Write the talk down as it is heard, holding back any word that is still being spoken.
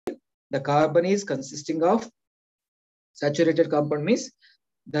The carbon is consisting of saturated compound means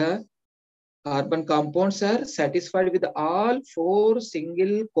the carbon compounds are satisfied with all 4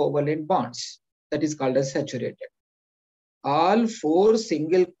 single covalent bonds. That is called as saturated. All 4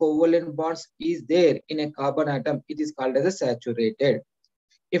 single covalent bonds is there in a carbon atom. It is called as a saturated.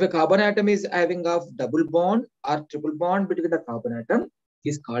 If a carbon atom is having a double bond or triple bond between the carbon atom,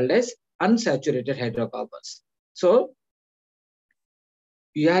 is called as unsaturated hydrocarbons. So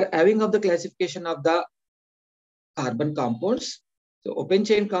we are having of the classification of the carbon compounds. So open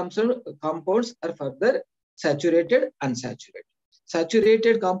chain compounds are further saturated, unsaturated.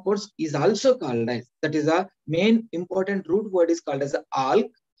 Saturated compounds is also called as, that is a main important root word is called as alk.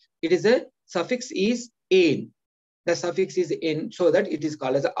 It is a suffix is ane. The suffix is in, so that it is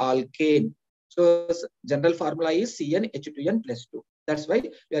called as alkane. So general formula is CnH2n plus 2. That's why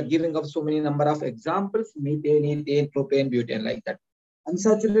we are giving up so many number of examples, methane, ethane, propane, butane, like that.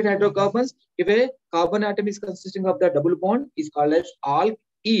 Unsaturated hydrocarbons, if a carbon atom is consisting of the double bond, is called as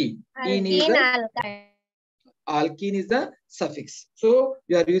alkene. Alkene is the suffix. So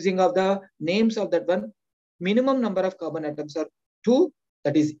we are using of the names of that one. Minimum number of carbon atoms are 2.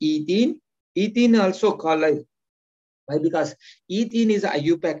 That is ethene. Ethene also called as, why? Because ethene is a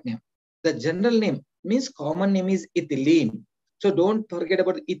IUPAC name. The general name means common name is ethylene. So don't forget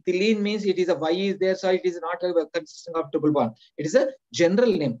about ethylene means it is a Y is there, so it is not consisting of triple bond. It is a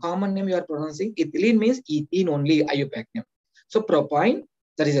general name, common name you are pronouncing. Ethylene means ethene only, IUPAC name. So propine,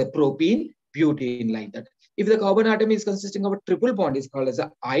 that is a propene, butane, like that. If the carbon atom is consisting of a triple bond, is called as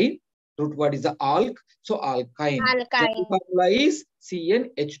a ine. Root word is the alk, so alkyne. The formula is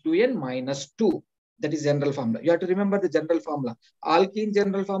CnH2n minus 2. That is general formula. You have to remember the general formula. Alkene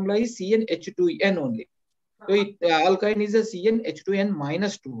general formula is CnH2n only. So alkyne is a CnH2n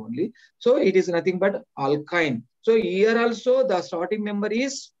minus 2 only. So it is nothing but alkyne. So here also the starting number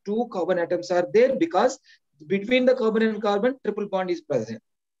is 2 carbon atoms are there, because between the carbon and carbon triple bond is present.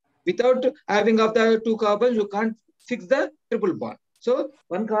 Without having of the 2 carbons, you can't fix the triple bond. So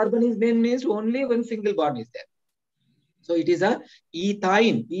one carbon is there means only one single bond is there. So it is a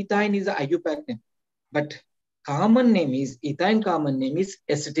ethyne. Ethyne is a IUPAC name. But common name is, ethyne common name is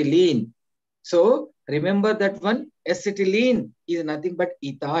acetylene. So remember that one, acetylene is nothing but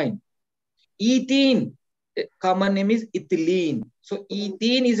ethyne. Ethene, common name is ethylene. So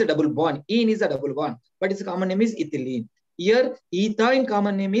ethene is a double bond. Ene is a double bond, but its common name is ethylene. Here, ethyne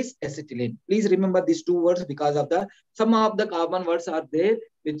common name is acetylene. Please remember these 2 words because of the, some of the carbon words are there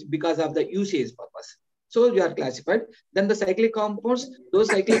which because of the usage purpose. So you are classified. Then the cyclic compounds, those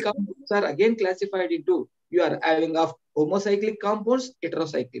cyclic compounds are again classified into, you are having of homocyclic compounds,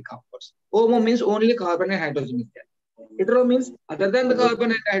 heterocyclic compounds. Homo means only carbon and hydrogen is there. Hetero means other than the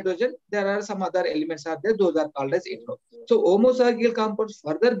carbon and hydrogen, there are some other elements are there. Those are called as hetero. So homocyclic compounds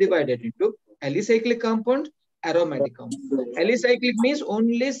further divided into alicyclic compound, aromatic compound. Alicyclic means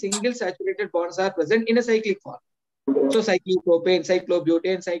only single saturated bonds are present in a cyclic form. So cyclopropane,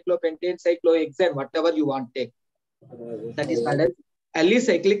 cyclobutane, cyclopentane, cyclohexane, whatever you want take. That is called as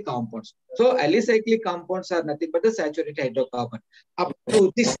alicyclic compounds. So alicyclic compounds are nothing but the saturated hydrocarbon. Up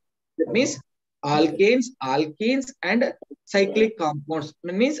to this, that means alkanes, alkenes, and cyclic compounds.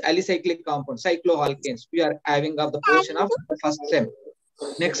 That means alicyclic compounds, cycloalkanes. We are having of the portion of the first sem.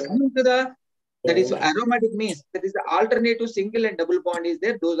 Next, coming to the, that is aromatic means, that is the alternative single and double bond is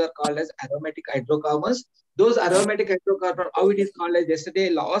there. Those are called as aromatic hydrocarbons. Those aromatic hydrocarbons, how it is called as yesterday,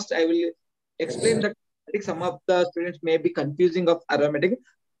 last I will explain that. I think some of the students may be confusing of aromatic.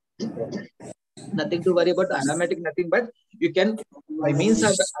 Nothing to worry about aromatic, nothing but you can, by means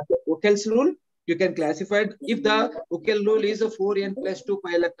of the Ockel's rule, you can classify it. If the Ockel rule is a 4n plus 2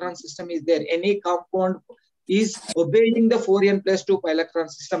 pi electron system is there, any compound is obeying the 4n plus 2 pi electron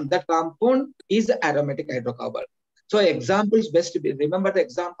system, that compound is aromatic hydrocarbon. So examples best to be, remember the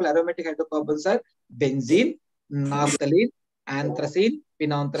example aromatic hydrocarbons are benzene, naphthalene, anthracene,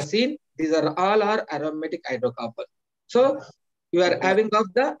 phenanthracene. These are all are aromatic hydrocarbons. So you are having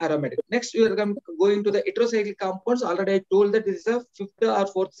of the aromatic. Next, you are going to the heterocyclic compounds. Already I told that this is a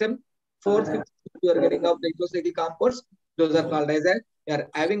 5th or 4th sem. 4th, 5th, you are getting of the heterocyclic compounds. Those are called as that. You are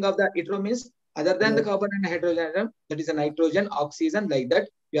having of the hetero means other than the carbon and hydrogen atom, that is a nitrogen, oxygen, like that.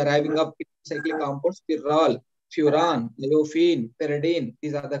 You are having of cyclic compounds, pyrrole, furan, iofene, pyridine.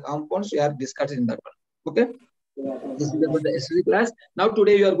 These are the compounds we are discussing in that one. Okay. This is about the SC class. Now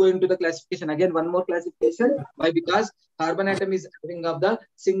today you are going to the classification. Again, one more classification. Why? Because carbon atom is having of the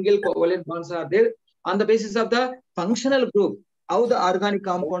single covalent bonds are there. On the basis of the functional group, how the organic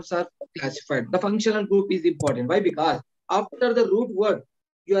compounds are classified. The functional group is important. Why? Because after the root word,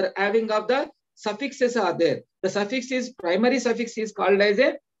 you are having of the suffixes are there. The suffix is, primary suffix is called as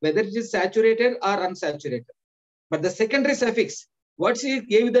a whether it is saturated or unsaturated. But the secondary suffix, what she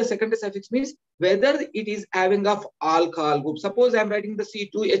gave the secondary suffix means whether it is having of alcohol group. Suppose I am writing the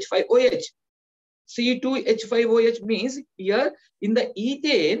C2H5OH. C2H5OH means here in the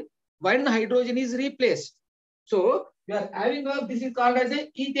ethane, one hydrogen is replaced. So we are having of this is called as a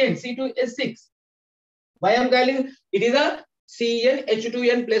ethane, C2H6. Why I am calling it is a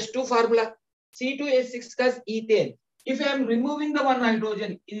CnH2n plus 2 formula. C2H6 is ethane. If I am removing the one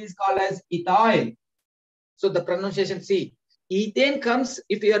hydrogen, it is called as ethyl. So the pronunciation C. Ethane comes,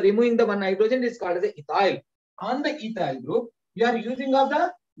 if you are removing the one hydrogen, it is called as a ethyl. On the ethyl group, you are using of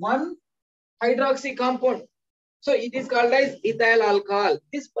the one hydroxy compound. So it is called as ethyl alcohol.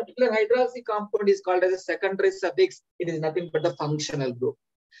 This particular hydroxy compound is called as a secondary suffix. It is nothing but the functional group.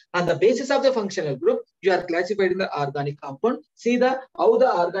 On the basis of the functional group, you are classified in the organic compound. See how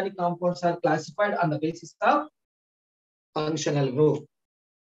the organic compounds are classified on the basis of functional group.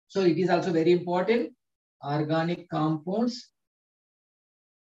 So it is also very important. Organic compounds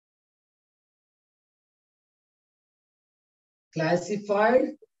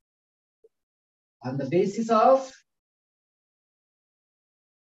classified on the basis of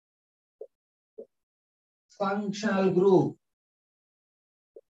functional group.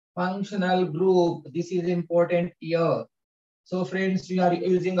 Functional group. This is important here. So friends, we are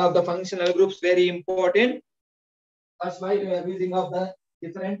using of the functional groups, very important. That's why we are using of the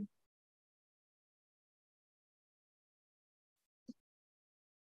different.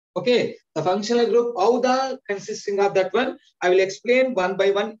 Okay, the functional group, how the consisting of that one, I will explain one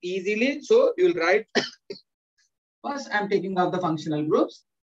by one easily. So you will write. First, I am taking of the functional groups.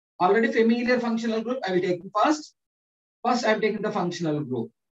 Already familiar functional group, I will take first. First, I am taking the functional group.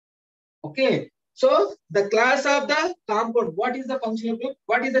 Okay, so the class of the compound, what is the functional group?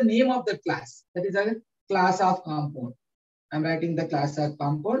 What is the name of the class? That is a class of compound. I am writing the class of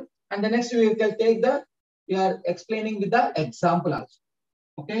compound. And the next we will take the, we are explaining with the example also.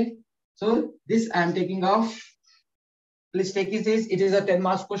 Okay, so this I am taking off. Please take it as it is a 10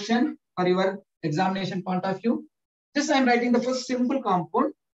 marks question for your examination point of view. This I am writing the first simple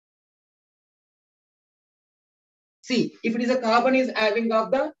compound. See, if it is a carbon is having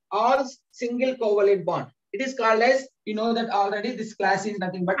of the all single covalent bond, it is called as, you know that already this class is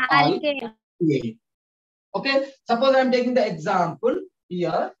nothing but alkane. Okay, suppose I am taking the example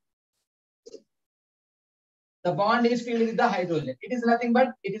here. The bond is filled with the hydrogen. It is nothing but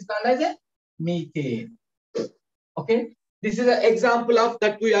it is called as a methane. Okay, this is an example of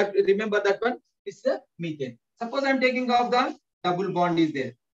that. We have to remember that one. This is a methane. Suppose I am taking off the double bond is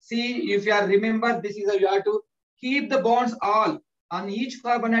there. See, if you are remember, this is a, you have to keep the bonds all on each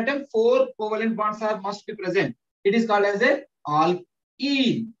carbon atom. 4 covalent bonds are must be present. It is called as a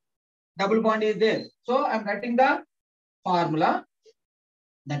alkene. Double bond is there. So I am writing the formula.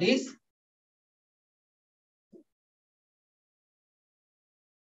 That is.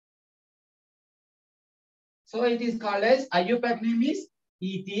 So it is called as IUPAC name is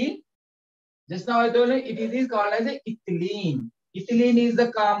ethene. Just now I told you it is called as a ethylene. Ethylene is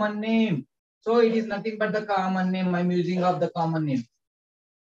the common name. So it is nothing but the common name. I'm using of the common name.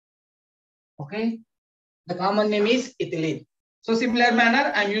 Okay. The common name is ethylene. So similar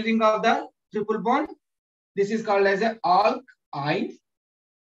manner, I'm using of the triple bond. This is called as a alkyne.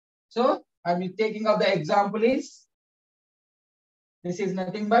 So I'm taking of the example is, this is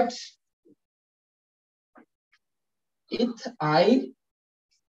nothing but ethyl.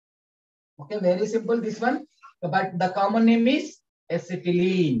 Okay, very simple this one. But the common name is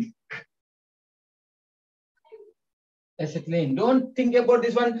acetylene. Acetylene. Don't think about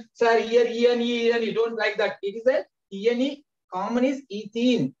this one, sir. Here, you don't like that. It is a ENE. Common is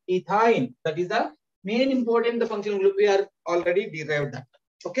ethene, ethyne. That is the main important. The functional group we are already derived that.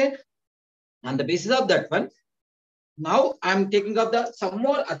 Okay. On the basis of that one, now I am taking up the some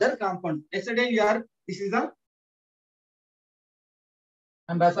more other compound. Yesterday you are. This is a.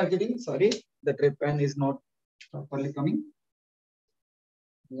 I'm bifurcating. Sorry, the trip pen is not properly coming.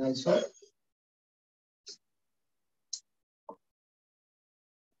 Also.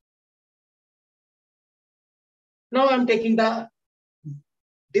 Now I'm taking the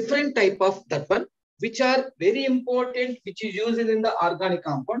different type of that one, which are very important, which is used in the organic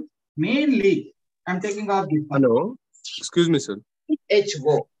compound. Mainly, I'm taking off this one. Hello. Excuse me, sir.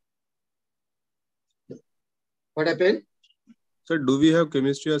 HO. What happened? Sir, do we have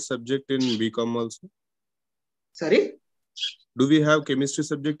chemistry as subject in BCom also? Sorry? Do we have chemistry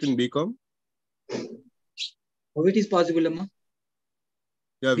subject in BCom? How it is possible, Amma?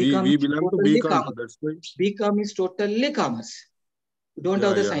 Yeah, we belong to BCom. So that's why. BCom is totally commerce. You don't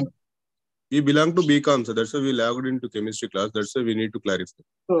have the science. We belong to BCom, so that's why we logged into chemistry class. That's why we need to clarify.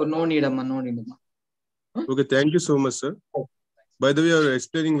 So no need, Amma, no need, Amma. Huh? Okay, thank you so much, sir. Oh. By the way, you are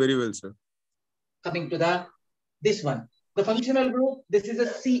explaining very well, sir. Coming to this one. The functional group, this is a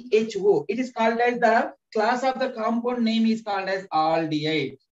CHO. It is called as the class of the compound name is called as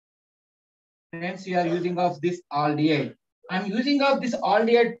aldehyde. Hence, we are using of this aldehyde. I'm using of this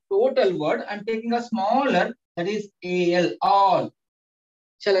aldehyde total word. I'm taking a smaller, that is AL, all.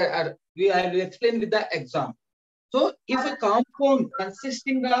 I will explain with the example. So, if a compound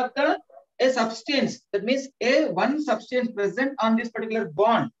consisting of a substance, that means one substance present on this particular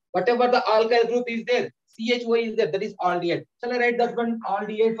bond, whatever the alkyl group is there, CHO is there, that is aldehyde. Shall I write that one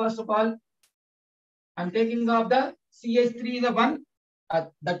aldehyde first of all? I'm taking off the CH3, the one,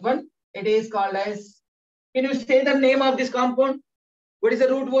 that one, it is called as, can you say the name of this compound? What is the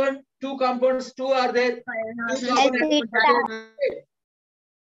root word? Two compounds, two are there. Two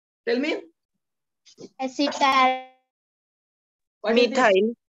tell me. Acetyl.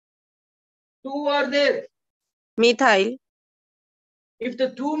 Methyl. Two are there. Methyl. If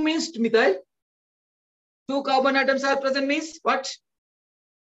the two means methyl, two carbon atoms are present means what?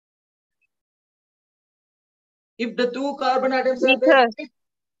 If the two carbon atoms are there,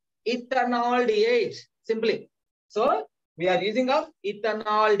 ethanaldehyde, simply. So, we are using of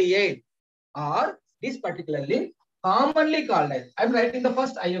ethanaldehyde, or this particularly commonly called as, I'm writing the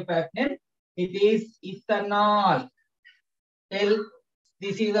first IUPAC name, it is ethanol. Tell,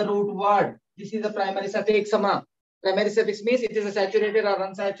 this is the root word, this is the primary suffix. Primary suffix means it is a saturated or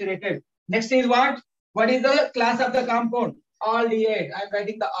unsaturated. Next is what? What is the class of the compound? Aldehyde. I'm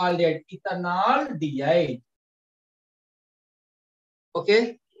writing the aldehyde, ethanaldehyde.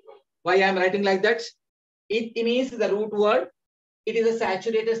 Okay, why I am writing like that? It means the root word. It is a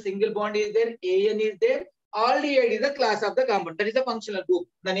saturated single bond is there. AN is there. Aldehyde is the class of the compound. That is a functional group.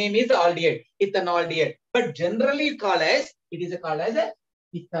 The name is aldehyde, ethanaldehyde. But generally called as, it is called as a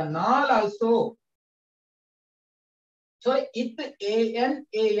ethanol also. So ethanal,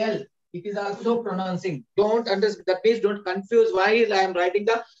 it is also pronouncing. Don't understand. That means don't confuse why I am writing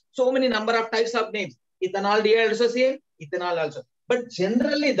the so many number of types of names. Ethanaldehyde also same. Ethanol also. But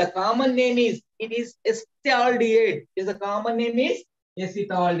generally, the common name is, it is acetaldehyde. The common name is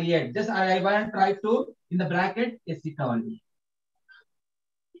acetaldehyde. Just I want to try to, in the bracket, acetaldehyde.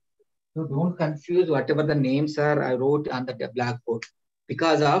 So don't confuse whatever the names are I wrote on the blackboard.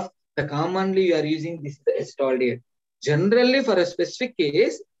 Because of the commonly you are using this acetaldehyde. Generally, for a specific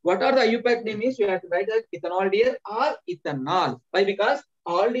case, what are the IUPAC names? You have to write as ethanaldehyde or ethanol. Why? Because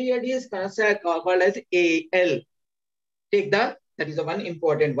aldehyde is called as AL. Take that. That is the one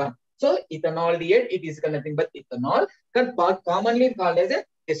important one. So ethanaldehyde, it is nothing but ethanol, commonly called as a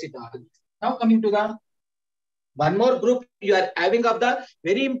acetal. Now coming to the one more group you are having of the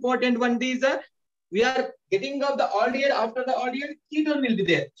very important one. These are we are getting of the aldehyde. After the aldehyde, ketone will be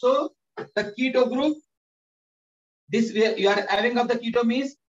there. So the keto group, this you are having of the keto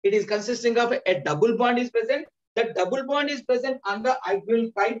means it is consisting of a double bond is present. That double bond is present on the, I will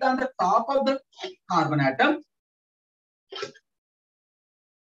write on the top of the carbon atom.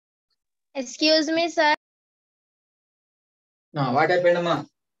 Excuse me, sir. Now, what happened, Amma?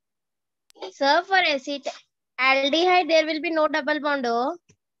 Sir, for acetaldehyde, there will be no double bond. Oh.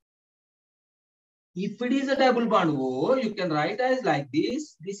 If it is a double bond, oh, you can write as like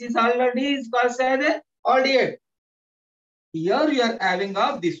this. This is already is called as a aldehyde. Here you are having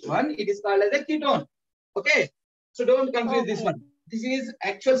of this one. It is called as a ketone. Okay. So don't confuse this one. This is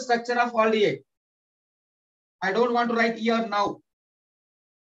actual structure of aldehyde. I don't want to write here now.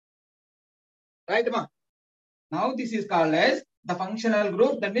 Right, Ma? Now this is called as the functional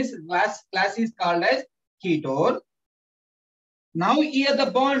group. That means class is called as ketone. Now here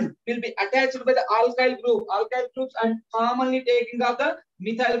the bond will be attached by the alkyl group. Alkyl groups are commonly taking of the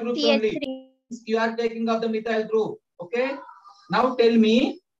methyl groups only. You are taking of the methyl group. Okay. Now tell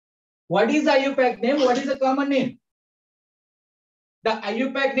me, what is the IUPAC name? What is the common name? The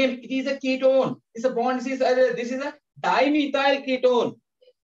IUPAC name, it is a ketone. It's a bond. This is a dimethyl ketone.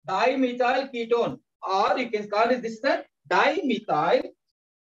 Dimethyl ketone, or you can call it this is a dimethyl.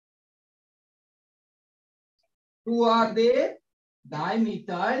 Two are there,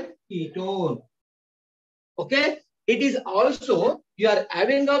 dimethyl ketone. Okay, it is also you are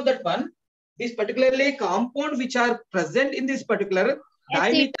having of that one. This particularly compound which are present in this particular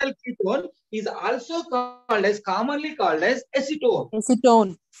dimethyl ketone is also called as commonly called as acetone.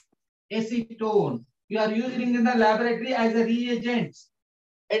 Acetone. Acetone. You are using in the laboratory as a reagent.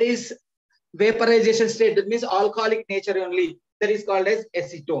 It is vaporization state. That means alcoholic nature only. That is called as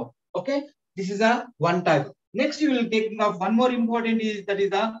acetone. Okay. This is a one type. Next, you will take up one more important is that is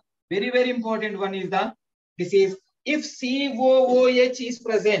the Very, very important one is this is if COOH is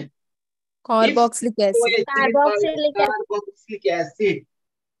present. Carboxylic acid. Carboxylic acid.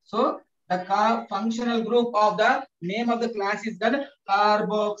 So the functional group of the name of the class is the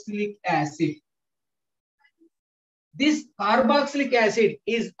carboxylic acid. This carboxylic acid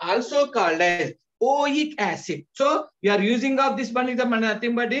is also called as oic acid. So we are using of this one is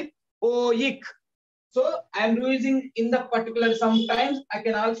nothing but oic. So I am using in the particular, sometimes I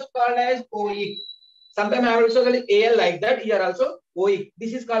can also call as oic. Sometimes I also call it Al like that. Here also oic.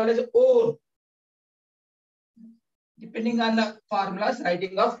 This is called as O. Depending on the formulas,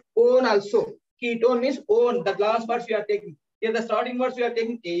 writing of own also. Ketone means own. The last words we are taking. Here the starting words we are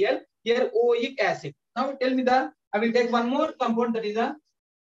taking Al. Here oic acid. Now tell me I will take one more compound, that is a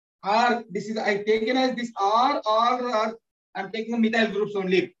R. This is I taken as this R. I'm taking a methyl groups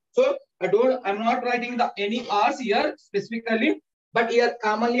only. So I'm not writing any R's here specifically, but here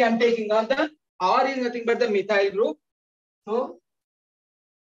commonly I'm taking on the R is nothing but the methyl group. So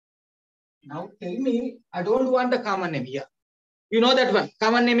now tell me, I don't want the common name here. You know that one.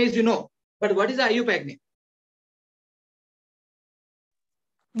 Common name is but what is the IUPAC name?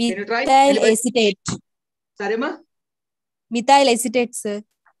 Can you try? Methyl acetate. Sorry, ma? Methyl acetate, sir.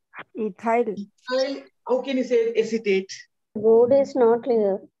 Ethyl. How can you say acetate? Word is not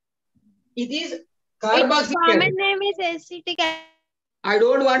clear. It is carboxylic. Common name is acetic acid. I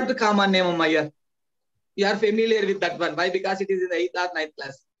don't want the common name, Maya. You are familiar with that one. Why? Because it is in the 8th or 9th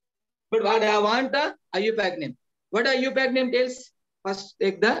class. But what I want the IUPAC name. What IUPAC name tells? First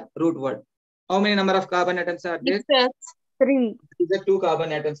take the root word. How many number of carbon atoms are there? 3. These are 2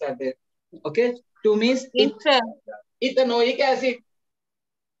 carbon atoms are there. Okay. 2 means ethanoic acid.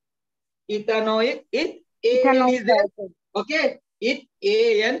 Ethanoic, AN is there. Okay.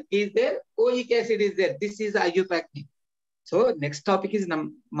 AN is there. Oic acid is there. This is IUPAC name. So next topic is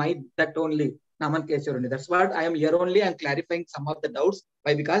that only. Nomenclature only. That's what I am here only. I'm clarifying some of the doubts.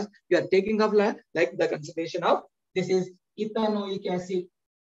 Why? Because you are taking up like the consideration of this is ethanoic acid.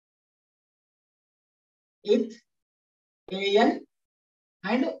 AN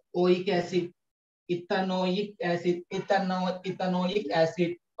and oic acid. Ethanoic acid. Ethanoic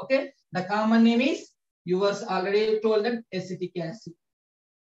acid. Okay. The common name is, yours already told them, acetic acid.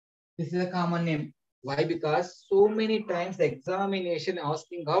 This is a common name. Why? Because so many times the examination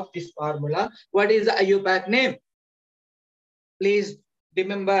asking of this formula, what is the IUPAC name? Please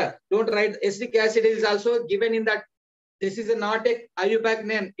remember, don't write acetic acid is also given in that. This is not a IUPAC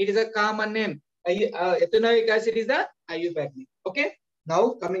name. It is a common name. Ethanoic acid is the IUPAC name. Okay.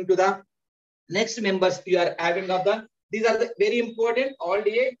 Now coming to the next members you are having of these are the very important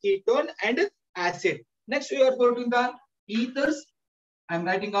aldehyde, ketone and acid. Next we are putting the ethers. I'm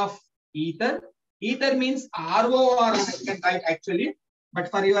writing of ether. Ether means RO or I can write actually,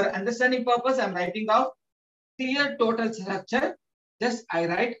 but for your understanding purpose, I'm writing of clear total structure. Just I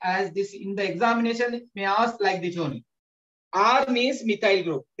write as this in the examination may ask like this only. R means methyl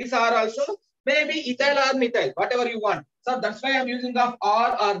group. This R also maybe ethyl or methyl, whatever you want. So that's why I'm using of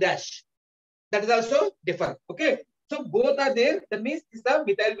R or dash. That is also different. Okay. So both are there. That means this is the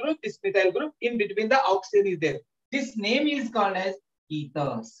methyl group, this methyl group. In between the oxygen is there. This name is called as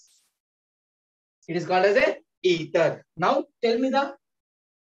ethers. It is called as a ether. Now tell me the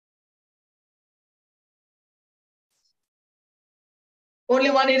only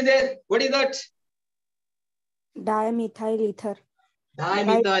one is there. What is that? Dimethyl ether.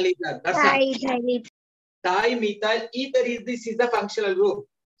 Dimethyl ether. That's Dimethyl. Dimethyl ether is this is the functional group.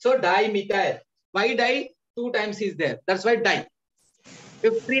 So dimethyl. Why di? 2 times is there. That's why di.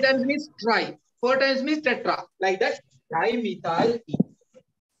 If 3 times means tri. 4 times means tetra. Like that. Dimethyl ether.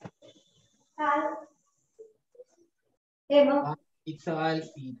 Ethyl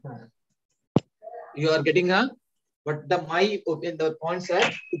ether. You are getting but my the points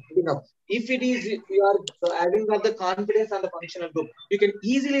are enough. If it is you are having the confidence on the functional group, you can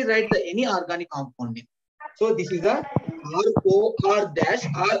easily write any organic compound name. So this is a ROR dash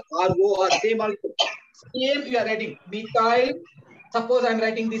RO same also. Same you are writing methyl. Suppose I am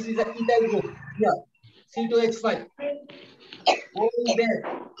writing this is a ethyl group. Yeah. C2H5. O is there.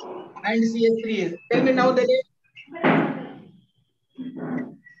 And CH3 is. Tell me now the name.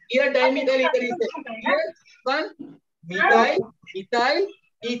 Here dimethyl ether is there. Here one methyl, ethyl,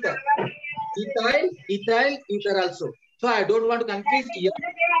 ether. Ethyl, ether also. So I don't want to confuse here.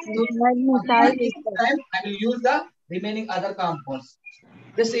 I will use the remaining other compounds.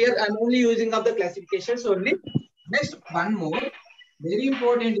 This here I'm only using of the classifications only. Next one more. Very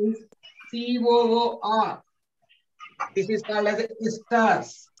important is COOR. This is called as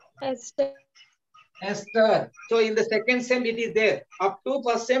esters. Ester. ester. So in the second sem it is there. Up to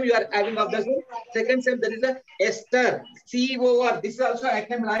first sem you are having of the second sem there is a ester. COR. This is also I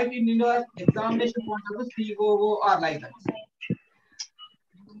can write in your examination point of view COOR like that.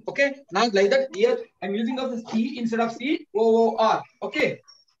 Okay. Now like that here I'm using of the C instead of COOR. Okay.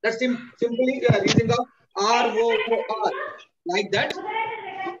 That's simply you are using of ROOR like that.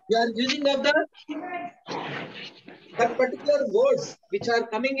 You are using of the that particular words which are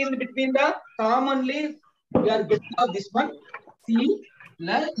coming in between the commonly we are getting of this one. See,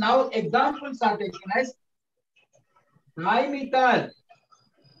 now examples are taken as dimethyl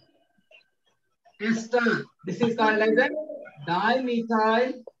ester. This is called as a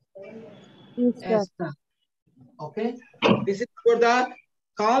dimethyl ester. Okay, this is for the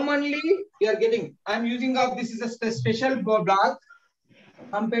commonly we are getting. I am using of this is a special block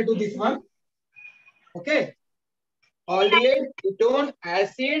compared to this one. Okay. Aldehyde, ketone,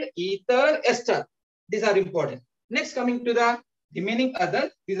 acid, ether, ester. These are important. Next, coming to the remaining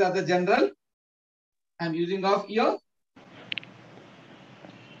other, these are the general. I'm using of here.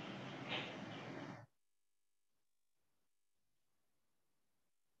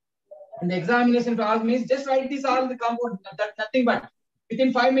 In the examination to ask me, just write this all the compound. That nothing but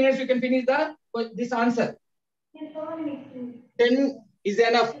within 5 minutes you can finish this answer. 10 is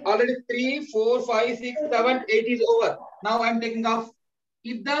enough. Already 3, 4, 5, 6, 7, 8 is over. Now I'm taking off.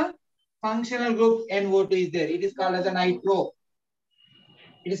 If the functional group NO2 is there, it is called as a nitro.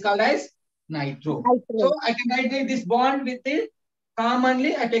 It is called as nitro. So I can write this bond with the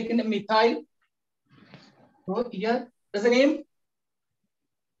commonly I take in a methyl. So here, what's the name?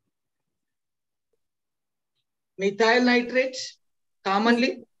 Methyl nitrate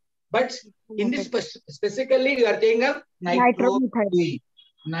commonly, but in this specifically you are taking a nitromethyl.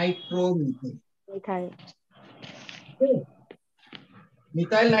 Nitromethyl. Okay.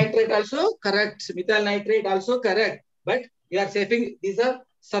 Methyl nitrate also correct. Methyl nitrate also correct. But we are saving these are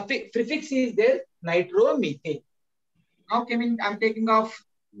suffix prefix is there nitromethane. Now I'm taking off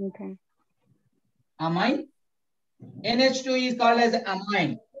amine. NH2 is called as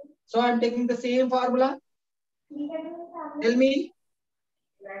amine. So I'm taking the same formula. Tell me.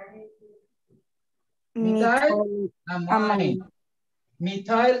 Methyl amine.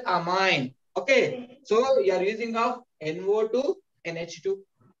 Methyl amine. Okay. So you are using of NO2, NH2.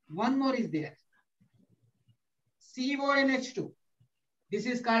 One more is there. CONH2. This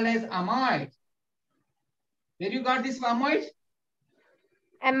is called as amide. Where you got this amide?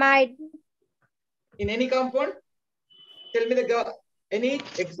 Amide. In any compound? Tell me any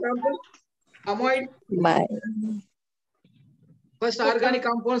example? Amide. First organic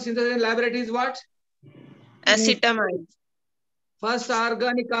compound synthesis in laboratory is what? Acetamide. First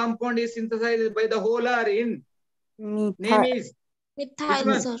organic compound is synthesized by the Hohler in name is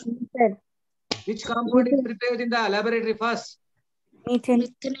Methyl, sir. Which compound is prepared in the laboratory first?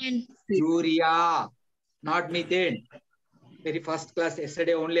 Methane. Urea, not methane. Very first class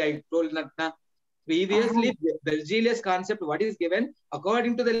yesterday only I told that. Previously, Berzelius concept, what is given,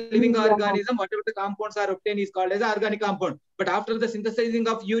 according to the living organism, whatever the compounds are obtained is called as organic compound. But after the synthesizing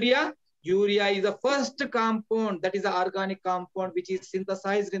of urea, urea is the first compound, that is the organic compound, which is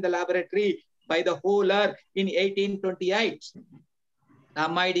synthesized in the laboratory by the Hohler in 1828.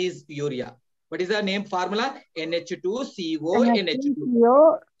 Amide is urea. What is the name formula? NH2CO, NH2.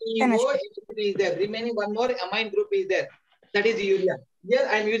 CO, NH2 is there. Remaining one more amine group is there. That is urea. Here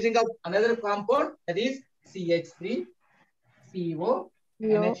I am using another compound, that is CH3, CO,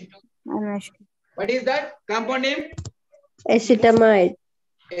 NH2. What is that compound name? Acetamide.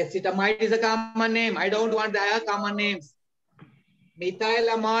 Acetamide is a common name. I don't want the common names.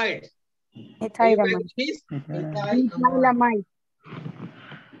 Methylamide. Methylamide. Methylamide.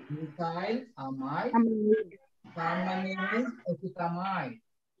 Methylamide. Common name is acetamide.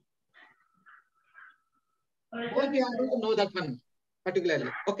 What you have to know that one particularly.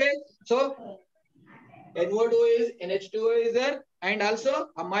 Okay. So NO2 is NH2 is there, and also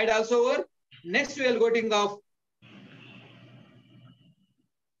amide also over. Next we are going of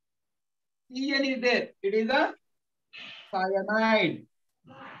CN is there. It is a cyanide.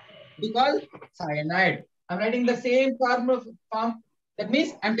 Because cyanide. I'm writing the same form. That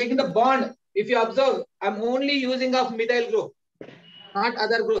means I'm taking the bond. If you observe, I'm only using of methyl group, not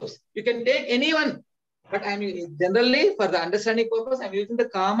other groups. You can take anyone, but I'm generally for the understanding purpose, I'm using the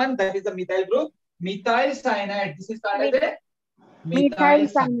common, that is the methyl group, methyl cyanide. This is called as a methyl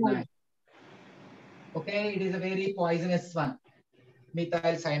cyanide. Okay, it is a very poisonous one.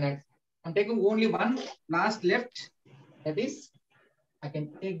 Methyl cyanide. I'm taking only one last left. That is, I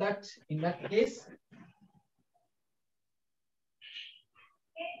can take that in that case.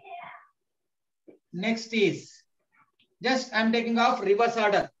 Next is, just I'm taking off reverse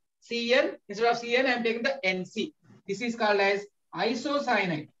order. Cn, instead of Cn, I'm taking the NC. This is called as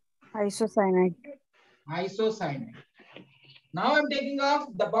isocyanide. Isocyanide. Isocyanide. Now I'm taking off,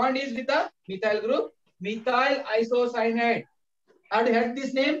 the bond is with the methyl group, methyl isocyanide. Have you heard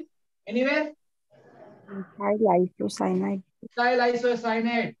this name anywhere? Methyl isocyanide. Methyl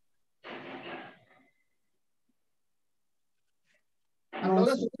isocyanide.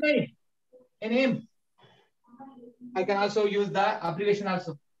 A name. I can also use the abbreviation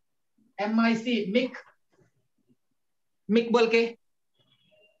also. MIC, MIC. MIC bolke.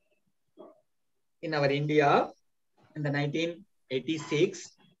 In our India, in the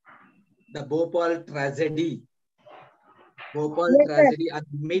 1986, the Bhopal tragedy. Bhopal tragedy at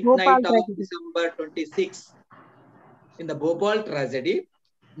midnight of December 26. In the Bhopal tragedy,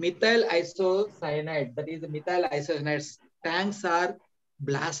 methyl isocyanide, that is the methyl isocyanide tanks are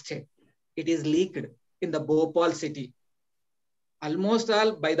blasted. It is leaked in the Bhopal city. Almost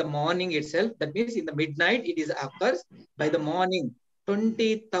all by the morning itself, that means in the midnight it is occurs. By the morning,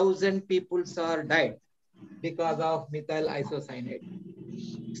 20,000 people are died because of methyl isocyanide.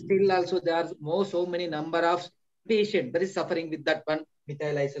 Still also there are so many number of patients that is suffering with that one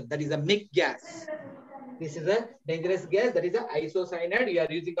methyl isocyanide. That is a MIC gas. This is a dangerous gas. That is a isocyanide. You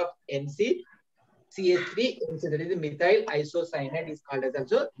are using of NC, CH3, NC. That is a methyl isocyanide is called as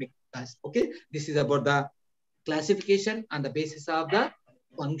also MIC gas. Okay. This is about the classification on the basis of the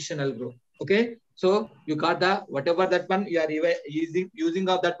functional group. Okay. So you got the whatever that one you are using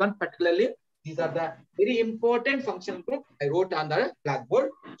of that one particularly. These are the very important functional group I wrote on the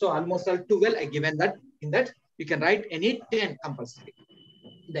blackboard. So almost all 12 I given that. In that you can write any 10 compulsory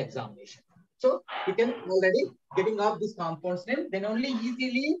in the examination. So you can already getting off this compounds name, then only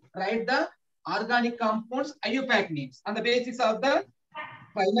easily write the organic compounds IUPAC names on the basis of the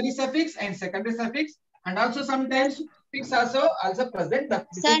primary suffix and secondary suffix, and also sometimes suffix also present.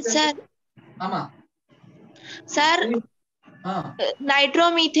 Sir. Ama. Sir.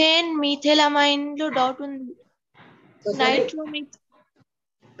 Nitromethane, methylamine lo dot un. Nitromethane.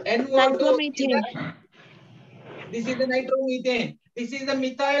 Nitromethane. This is the nitromethane. This is the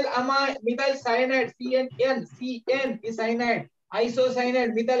methyl cyanide, CN is cyanide,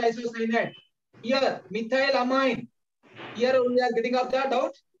 isocyanide, methyl isocyanide. Here, methylamine. Here we are getting up the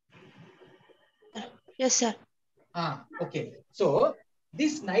doubt. Yes, sir. Okay. So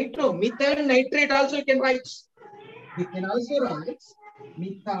this methyl nitrate also you can write. We can also write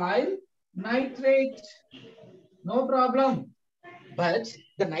methyl nitrate. No problem. But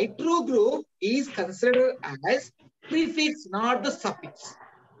the nitro group is considered as prefix, not the suffix.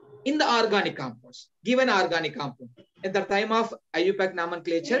 In the organic compounds, given organic compound. At the time of IUPAC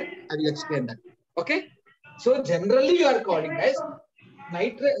nomenclature, I will explain that. Okay. So generally you are calling as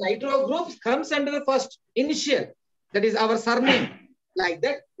nitro group comes under the first initial. That is our surname. Like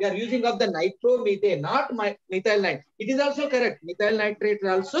that, we are using of the nitromethane, not methyl nitrate. It is also correct. Methyl nitrate is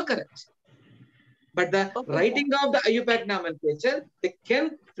also correct. But the writing of the IUPAC nomenclature, they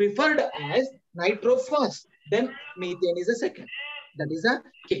can preferred as nitro first, then methane is a second. That is a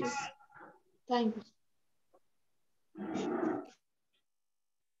case. Thank you.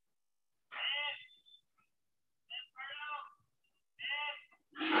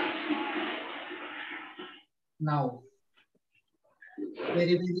 Now,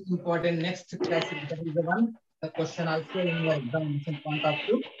 very, very important next class. That is the one. The question also in your examination point of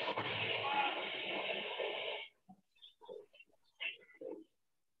view.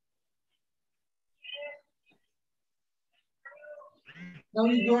 Now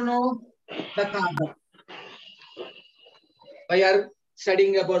you don't know the carbon. We are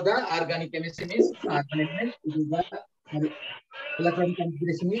studying about the organic chemistry means carbon element. It is the electron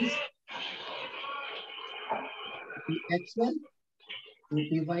configuration is H1,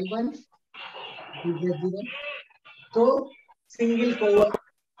 P1, P0. So single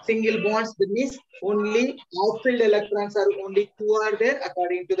bonds, that means only outfield electrons are only 2 are there.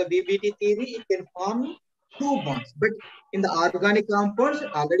 According to the BBT theory, it can form 2 bonds. But in the organic compounds,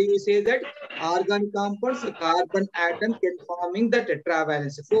 already we say that organic compounds, the carbon atom can forming the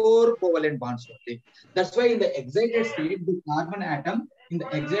tetravalence, 4 covalent bonds only. That's why in the excited state, the carbon atom in the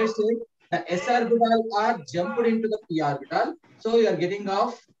excited state, the s orbital are jumped into the p orbital. So you are getting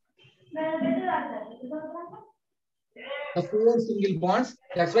off the 4 single bonds.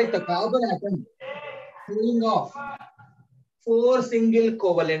 That's why the carbon atom pulling off 4 single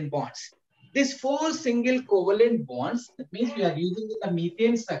covalent bonds. These 4 single covalent bonds, that means we are using the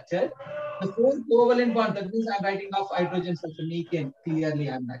methane structure. The 4 covalent bonds, that means I'm writing off hydrogen sulfur methane clearly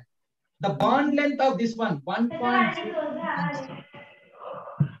on that. The bond length of this one, 1.0.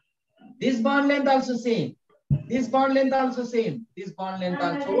 This bond length also same. This bond length also same. This bond length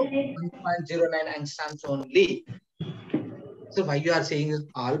also 1.09 angstroms only. So why you are saying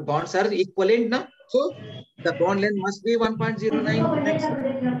all bonds are equivalent now? So the bond length must be 1.09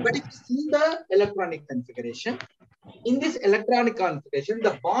 angstroms. But if you see the electronic configuration, in this electronic configuration,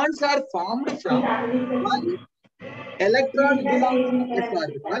 the bonds are formed from one electron belongs to S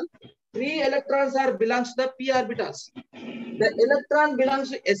orbital, 3 electrons are belongs to the p orbitals. The electron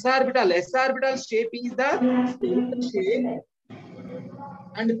belongs to s orbital. S orbital shape is the spherical shape,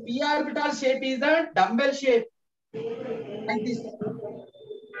 and p orbital shape is the dumbbell shape, like this.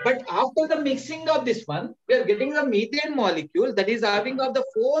 But after the mixing of this one, we are getting a methane molecule that is having of the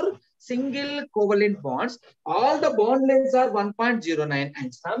 4 single covalent bonds. All the bond lengths are 1.09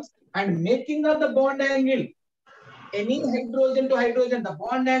 angstroms, and making of the bond angle, any hydrogen to hydrogen, the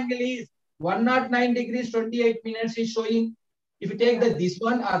bond angle is 109 degrees 28 minutes is showing. If you take this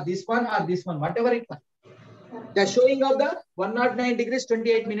one or this one or this one, whatever it was, the showing of the 109 degrees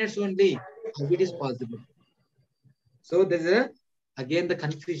 28 minutes only. How it is possible? So there is again the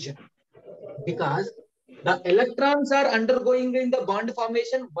confusion, because the electrons are undergoing in the bond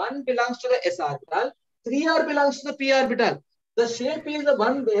formation. 1 belongs to the s orbital, 3 are belongs to the p orbital. The shape is the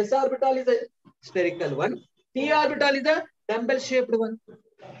one. The s orbital is a spherical one. P orbital is a dumbbell shaped one.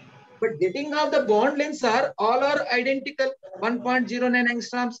 But getting of the bond lengths are all are identical, 1.09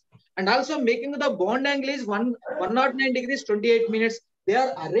 angstroms, and also making the bond angle is 109 degrees 28 minutes. They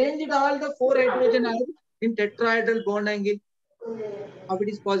are arranged all the 4 hydrogen atoms in tetrahedral bond angle. How it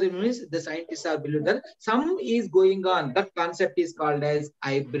is possible means the scientists are believing that some is going on. That concept is called as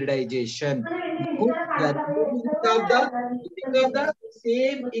hybridization. Now, using of the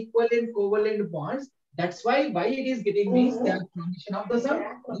same equivalent covalent bonds. That's why it is getting means the formation of the sum.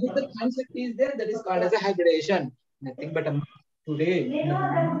 If the concept is there, that is called as a hybridization. Nothing but today.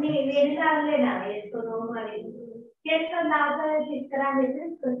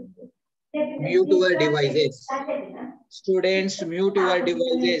 Mute your devices. Students, mute your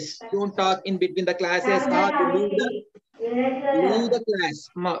devices. Don't talk in between the classes. Leave the class.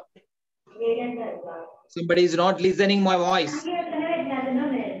 Somebody is not listening my voice.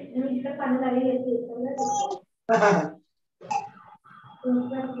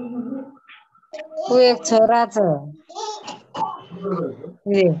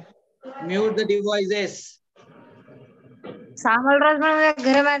 Mute the devices. सामल राज में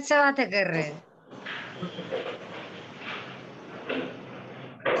घर में से बातें कर रहे हैं.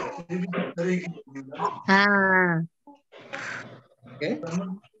 हाँ. Okay.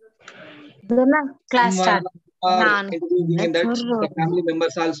 Class start. The family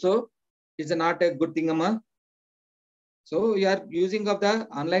members also is not a good thing, Amma. So you are using of the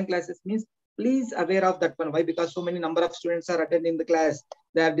online classes means please aware of that one. Why? Because so many number of students are attending the class.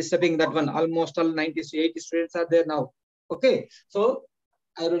 They are disturbing that one. Almost all 90 to 80 students are there now. Okay. So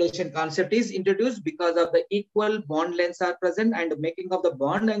hybridization concept is introduced because of the equal bond lengths are present and making of the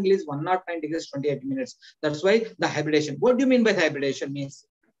bond angle is 109 degrees 28 minutes. That's why the hybridization. What do you mean by hybridization means?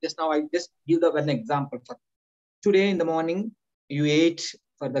 Just now I just give the one example. For today in the morning you ate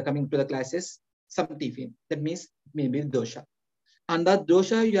for the coming to the classes some tiffin. That means maybe dosha. And that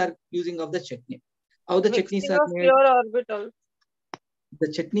dosha you are using of the chutney. How the chutneys are made? Pure orbital. The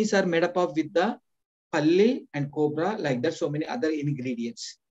chutneys are made up of with the palli and cobra, like that, so many other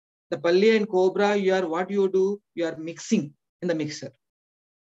ingredients. The palli and cobra, what you do? You are mixing in the mixer.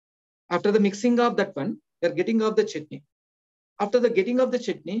 After the mixing of that one, you are getting of the chutney. After the getting of the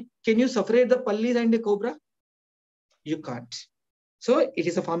chutney, can you separate the palli and the cobra? You can't. So it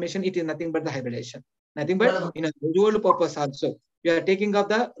is a formation. It is nothing but the hybridization. Nothing but in a visual purpose also. You are taking of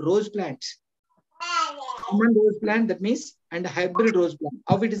the rose plants. Common rose plant, that means, and hybrid rose plant.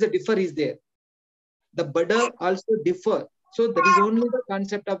 How it is a differ is there. The butter also differ. So that is only the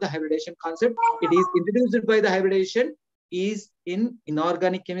concept of the hybridization concept. It is introduced by the hybridization is in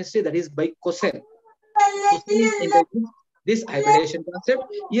inorganic chemistry, that is by Cosell. This hybridization concept.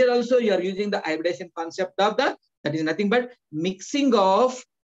 Here also you are using the hybridization concept of that is nothing but mixing of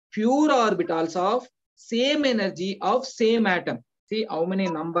pure orbitals of same energy of same atom. See how many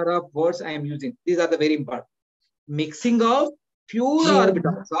number of words I am using. These are the very important. Mixing of pure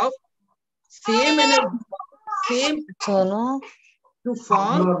orbitals of same energy, same to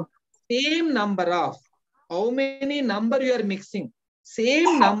form same number of. How many number you are mixing?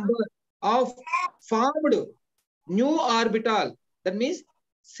 Same number of formed new orbital. That means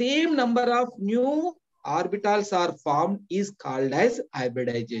same number of new orbitals are formed is called as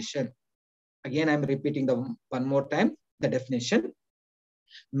hybridization. Again, I am repeating one more time the definition.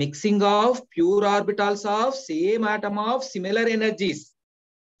 Mixing of pure orbitals of same atom of similar energies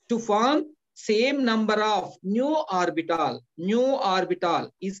to form same number of new orbital. New orbital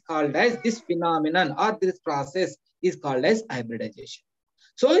is called as this phenomenon or this process is called as hybridization.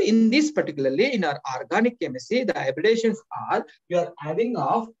 So in this particularly in our organic chemistry, the hybridations are you are having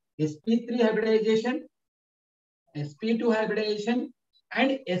of sp3 hybridization, sp2 hybridization,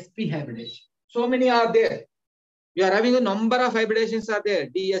 and sp hybridization. So many are there. You are having a number of hybridations are there.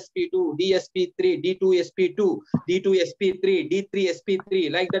 DSP2, DSP3, D2sp2, D2sp3,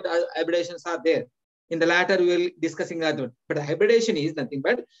 D3sp3, like that hybridations are there. In the latter, we will discussing that one. But the hybridation is nothing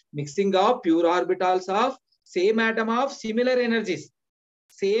but mixing of pure orbitals of same atom of similar energies.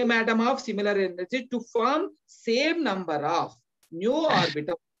 Same atom of similar energy to form same number of new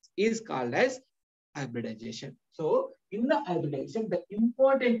orbitals is called as hybridization. So in the hybridization, the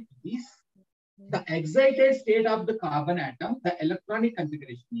important is the excited state of the carbon atom, the electronic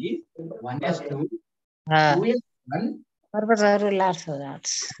configuration is 1s2, 2s1,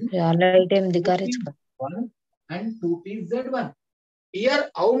 and 2pz1.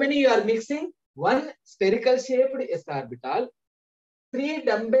 Here, how many you are mixing? One spherical shaped s orbital, 3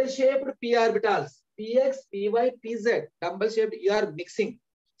 dumbbell shaped p orbitals, px, py, pz, dumbbell shaped you are mixing.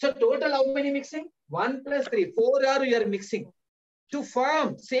 So total how many mixing? 1 plus 3, 4 are you are mixing. To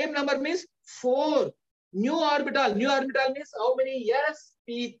form same number means 4 new orbital. New orbital means how many?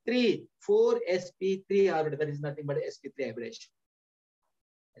 sp3, 4 sp3 orbital. That is nothing but sp3 hybridization.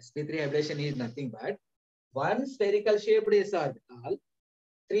 sp3 hybridization is nothing but one spherical shaped s orbital,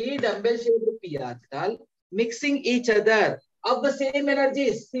 3 dumbbell shaped p orbital mixing each other of the same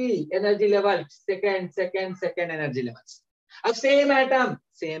energies. See energy level, second energy levels of same atom,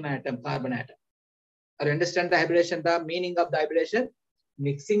 carbon atom. Or understand the hybridization, the meaning of the hybridization?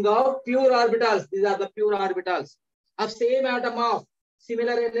 Mixing of pure orbitals. These are the pure orbitals of same atom of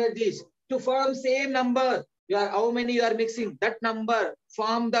similar energies to form same number. You are how many you are mixing? That number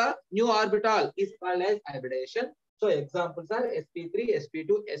form the new orbital is called as hybridization. So examples are sp3,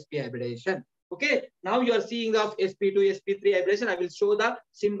 sp2, sp hybridization. Okay. Now you are seeing of sp2, sp3 hybridization. I will show the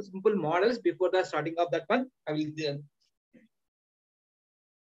simple models before the starting of that one. I will.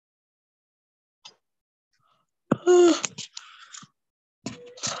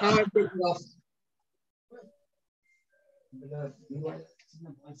 Now I'm taking off.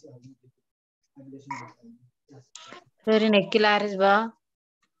 Sorry, Nekilaris ba?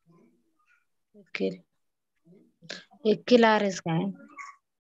 Ekilaris guy.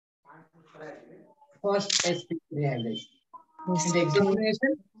 First sp3 hybridization. In the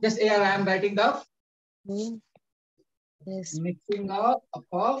examination, just here I am writing the mixing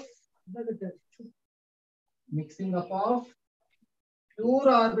up of pure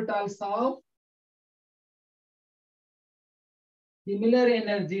orbitals of similar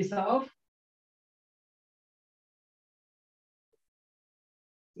energies of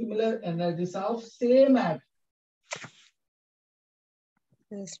same atom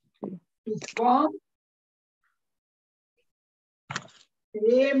to form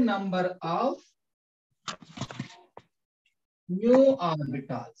same number of new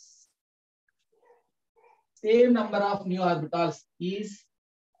orbitals. Same number of new orbitals is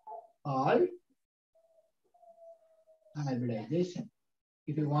called hybridization.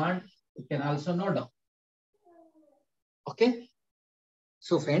 If you want, you can also note down. Okay.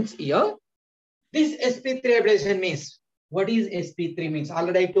 So friends, here, this sp3 hybridization means, what is sp3 means?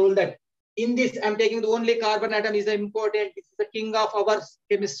 Already I told that in this, I'm taking the only carbon atom is important. This is the king of our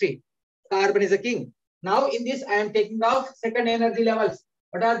chemistry. Carbon is a king. Now in this, I am taking off second energy levels.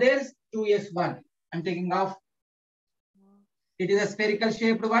 What are these? 2s1. I'm taking off. It is a spherical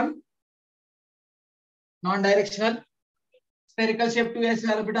shaped one. Non-directional. Spherical shaped 2s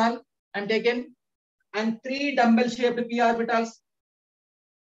orbital. I'm taken. And 3 dumbbell shaped p orbitals.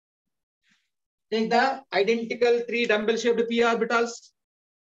 Take the identical 3 dumbbell shaped p orbitals.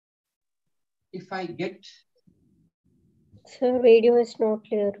 If I get. Sir, video is not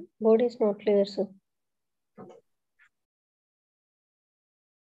clear. Board is not clear, sir.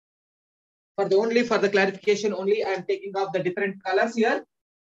 Only for the clarification, only I am taking off the different colors here.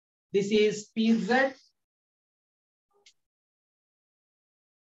 This is PZ.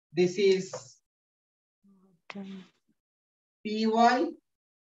 This is PY.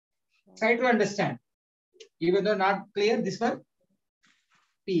 Try to understand. Even though not clear, this one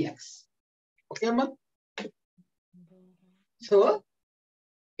PX. Okay, Amma? So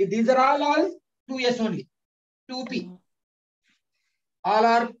these are all 2s only. 2p. All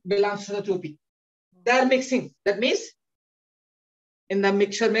are belongs to the 2p. They are mixing. That means in the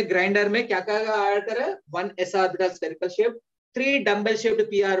mixture में grinder में क्या add करें? 1 s orbital spherical shape, 3 dumbbell shaped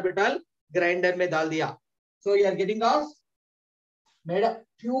p orbital grinder में डाल दिया. So you are getting off made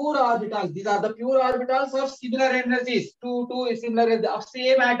pure orbitals. These are the pure orbitals of similar energies. Two is similar of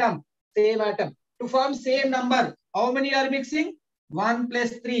same atom. Same atom. To form same number. How many are mixing? 1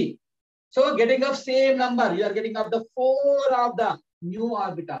 plus 3. So getting of same number. You are getting of the 4 of the new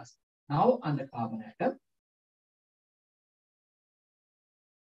orbitals. Now on the carbon atom.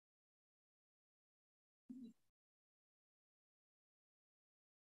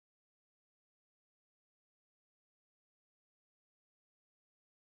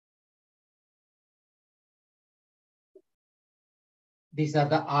 These are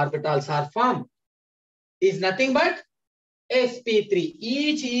the orbitals are formed. Is nothing but sp3.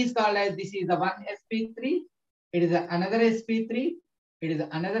 Each is called as, this is the one sp3. It is another sp3. It is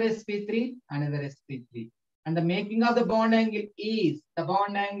another sp3. Another sp3. And the making of the bond angle is the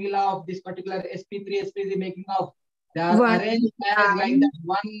bond angle of this particular sp3 making of. They are arranged as like that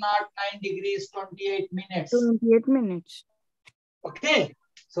 109 degrees 28 minutes. 28 minutes. Okay.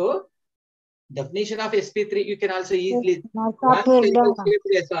 So definition of sp3 you can also easily Now, 1 stop here, spherical down. shaped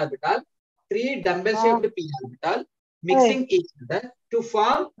s orbital, 3 dumbbell shaped p orbital, mixing each other to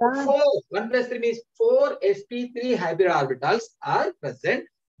form 4. 1 plus 3 means 4 sp3 hybrid orbitals are present.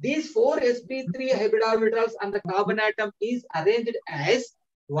 These 4 sp3 hybrid orbitals on the carbon atom is arranged as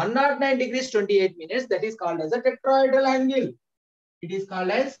 109 degrees 28 minutes. That is called as a tetrahedral angle. It is called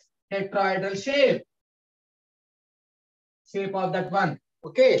as tetrahedral shape. Shape of that one.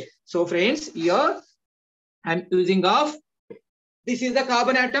 Okay. So friends, here I'm using of, this is the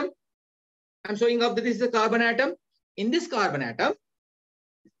carbon atom. I'm showing off that this is the carbon atom. In this carbon atom,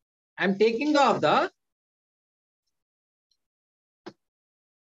 I'm taking off the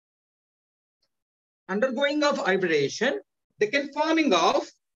undergoing of hybridization. They can forming of,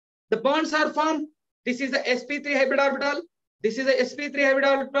 the bonds are formed. This is the sp3 hybrid orbital. This is the sp3 hybrid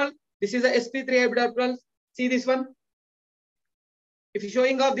orbital. This is the sp3 hybrid orbital. See this one. If you're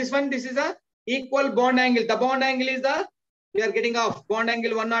showing off this one, this is a equal bond angle. The bond angle is the, we are getting off bond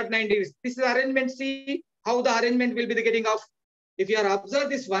angle 109 degrees. This is arrangement. See how the arrangement will be the getting off. If you are observe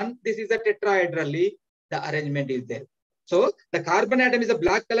this one, this is a tetrahedrally, the arrangement is there. So the carbon atom is a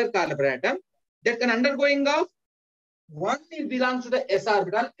black color carbon atom that can undergoing of, one is belongs to the s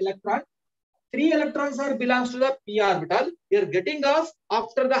orbital electron, 3 electrons are belongs to the p orbital. We are getting off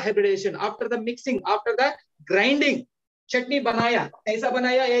after the hybridization, after the mixing, after the grinding. Chutney banaya, aisa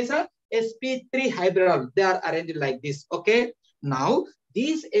banaya, aisa sp3 hybrid. They are arranged like this. Okay. Now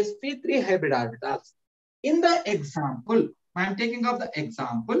these sp3 hybrid orbitals. In the example, I am taking of the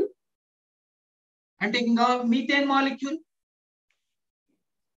example. I am taking of methane molecule.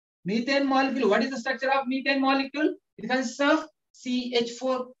 Methane molecule. What is the structure of methane molecule? It consists of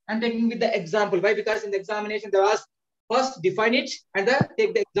CH4. I am taking with the example. Why? Because in the examination there was first define it and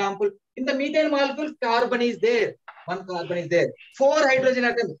take the example. In the methane molecule, carbon is there. 1 carbon is there. 4 hydrogen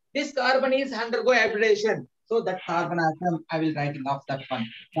atoms. This carbon is undergo hybridization. So that carbon atom, I will writing off that one.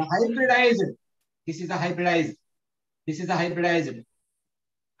 The hybridized. This is a hybridized. This is a hybridized.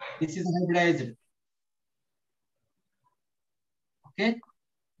 This is a hybridized. Okay.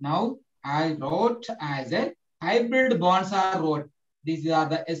 Now I wrote as a hybrid bonds are wrote. These are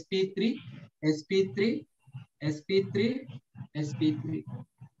the sp3, sp3, sp3, sp3.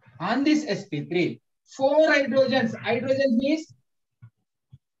 On this sp3, 4 hydrogens. Hydrogen means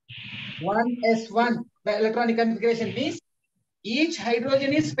 1s1. The electronic configuration means each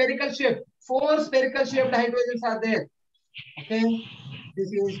hydrogen is spherical shape. 4 spherical shaped hydrogens are there. Okay.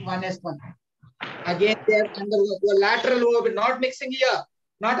 This is 1s1. Again, they are under the lateral orbit, not mixing here,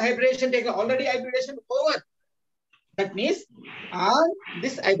 not hybridization taken, already hybridization over. That means on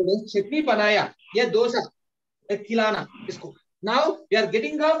this hybridization, chutney banaya, ya dosa, khilana, isko. Now we are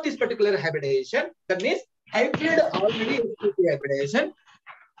getting off this particular hybridization. That means hybrid already hybridization.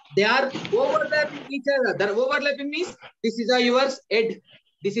 They are overlapping each other. The overlapping means this is a yours head.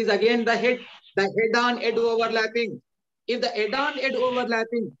 This is again the head. The head-on head overlapping. If the head-on head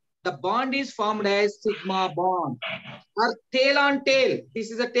overlapping, the bond is formed as sigma bond. Or tail on tail. This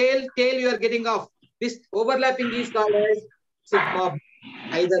is a tail. Tail you are getting off. This overlapping is called as sigma bond.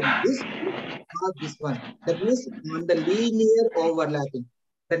 Either this or this one. That means on the linear overlapping.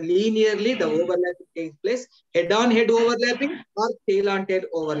 Then linearly the overlapping takes place. Head-on head overlapping or tail-on tail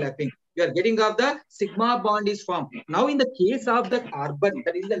overlapping. You are getting off the sigma bond is formed. Now in the case of the carbon,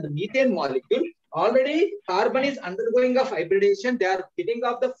 that is the methane molecule, already carbon is undergoing of hybridization. They are getting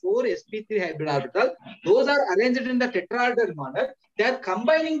off the 4 sp3 hybrid orbital. Those are arranged in the tetrahedral manner. They are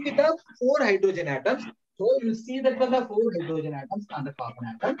combining with the 4 hydrogen atoms. So you see that the 4 hydrogen atoms on the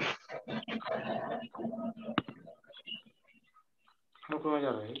carbon atom.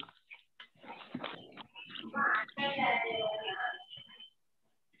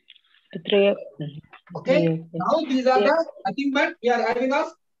 3. Okay. Now these are the nothing but we are having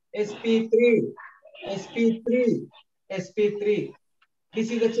of sp3, sp3, sp3.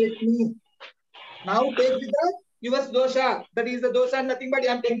 This is the technique. Now take with the yours dosha. That is the dosha. Nothing but I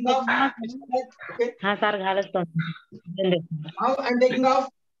am taking off. Okay. हाँ sir घालच तो Now I am taking off.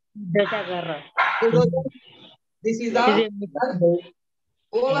 दशा कर रहा Hydrogen. This is the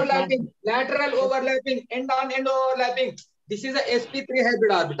overlapping, lateral overlapping, end-on end overlapping. This is the sp3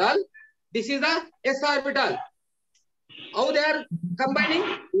 hybrid orbital. This is the s orbital. How they are combining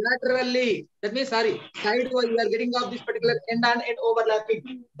laterally? That means, sorry, sidewise. We are getting off this particular end-on end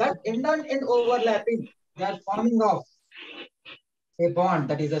overlapping. That end-on end overlapping, they are forming off a bond.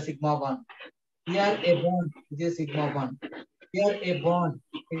 That is a sigma bond. Here a bond. It is a sigma bond. Here a bond.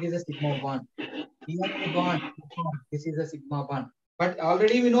 It is a sigma bond. Here a bond. This is a sigma bond. But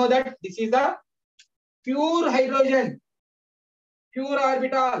already we know that this is a pure hydrogen, pure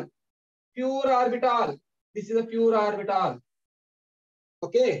orbital, pure orbital. This is a pure orbital.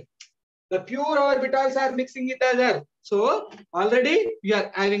 Okay. The pure orbitals are mixing each other. So already we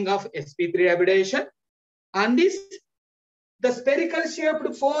are having of sp3 hybridization. And this, the spherical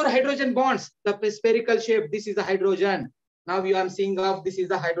shaped 4 hydrogen bonds, the spherical shape, this is the hydrogen. Now you are seeing of this is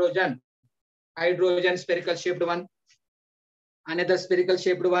the hydrogen. Hydrogen spherical shaped one. Another spherical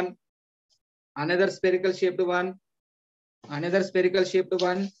shaped one, another spherical shaped one, another spherical shaped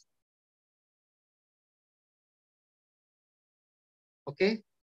one. Okay.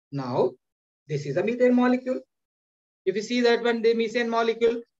 Now, this is a methane molecule. If you see that one, the methane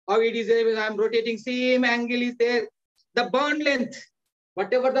molecule, how it is, I am rotating, same angle is there. The bond length,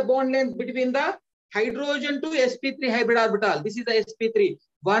 whatever the bond length between the hydrogen to sp3 hybrid orbital, this is the sp3,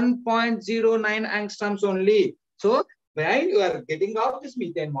 1.09 angstroms only. So, when you are getting out this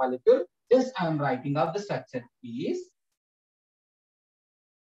methane molecule, just I am writing out the structure is,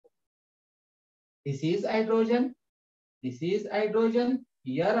 this is hydrogen, this is hydrogen,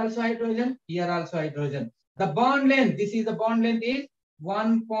 here also hydrogen, here also hydrogen. The bond length, this is the bond length is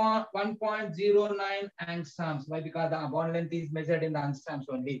 1.09 angstroms. Why? Because the bond length is measured in the angstroms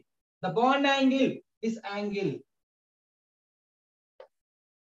only. The bond angle, this angle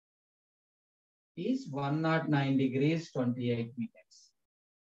is 109 degrees 28 minutes.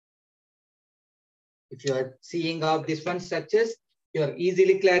 If you are seeing out this one structures, you are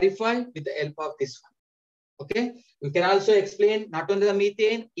easily clarify with the help of this one. Okay. We can also explain not only the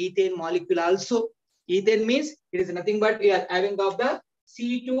methane, ethane molecule also. Ethane means it is nothing but we are having of the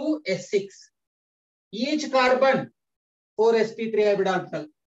C2S6. Each carbon 4 sp3 hybrid orbital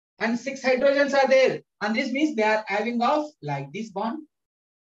and 6 hydrogens are there. And this means they are having of like this bond.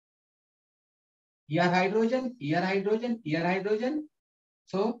 Here hydrogen, here hydrogen, here hydrogen.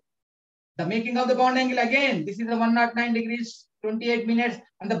 So the making of the bond angle again, this is the 109 degrees 28 minutes,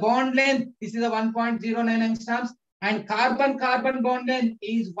 and the bond length, this is a 1.09 angstroms, and carbon-carbon bond length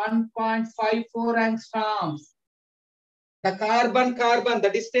is 1.54 angstroms. The carbon-carbon, the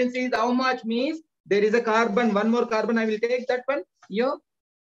distance is how much means there is a carbon, one more carbon, I will take that one here.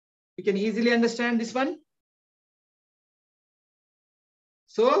 You can easily understand this one.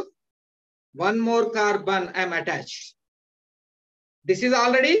 So, one more carbon I am attached. This is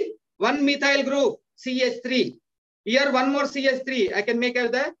already one methyl group, CH3. Here one more CH3. I can make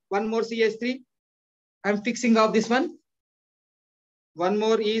out the one more CH3. I am fixing off this one. One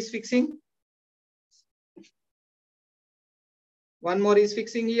more is fixing. One more is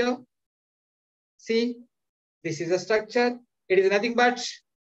fixing here. See, this is a structure. It is nothing but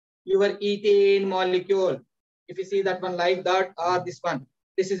your ethane molecule. If you see that one like that or this one.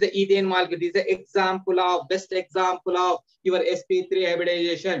 This is the ethane molecule. This is the example of, best example of your sp3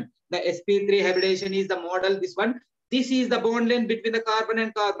 hybridization. The sp3 hybridization is the model, this one. This is the bond length between the carbon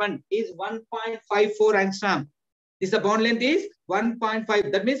and carbon is 1.54 angstrom. This the bond length is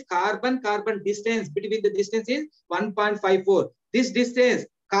 1.5. That means carbon-carbon distance between the distance is 1.54. This distance,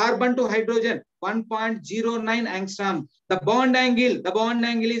 carbon to hydrogen, 1.09 angstrom. The bond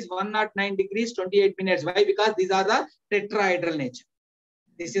angle is 109 degrees 28 minutes. Why? Because these are the tetrahedral nature.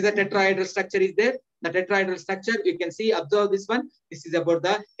 This is a tetrahedral structure is there. The tetrahedral structure, you can see, observe this one. This is about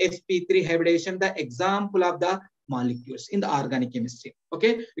the sp3 hybridization, the example of the molecules in the organic chemistry.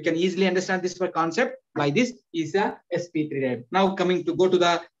 Okay, you can easily understand this concept by this is a sp3. Now coming to go to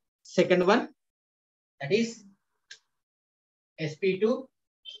the second one, that is sp2.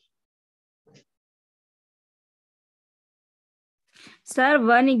 Sir,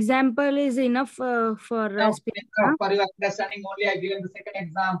 one example is enough for Now, for your understanding only, I given the second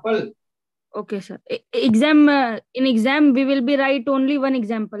example. Okay, sir. Exam in exam we will be write only one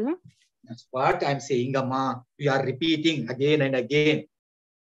example, no? That's what I'm saying, Amma. We are repeating again and again.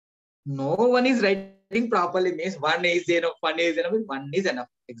 No one is writing properly means one is enough, one is enough, one is enough.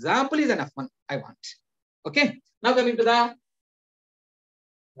 Example is enough one I want. Okay. Now coming to the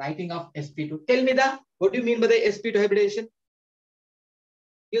writing of sp2. Tell me what do you mean by the sp2 hybridization?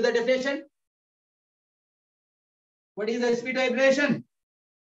 Give the definition. What is the sp2 hybridization?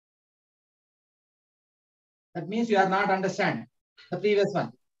 That means you are not understand the previous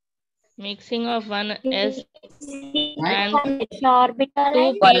one. Mixing of one s and orbital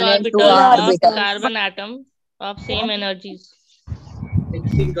two p and two orbitals of orbitals. carbon atom of same energies.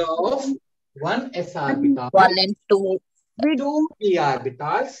 Mixing of one s orbital, 1 and 2. two p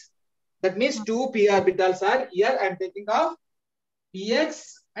orbitals. That means two p orbitals are here. I am taking of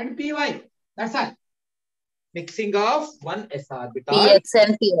px and py. That's all. Mixing of one s orbital, Px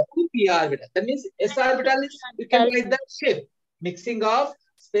and Py. two p orbital. That means s orbital is, you can write the shape. Mixing of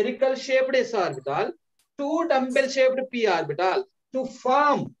spherical shaped s orbital, two dumbbell shaped p orbital to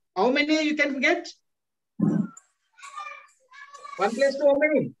form. How many you can get? 1 plus 2 how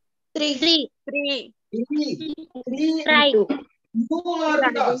many? 3. Three Right. new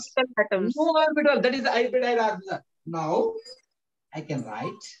orbitals. New orbital. That is the hybridized orbital. Now I can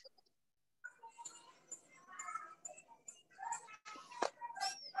write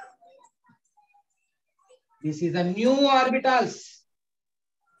this is a new orbitals.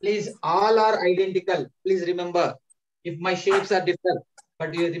 Please, all are identical. Please remember, if my shapes are different,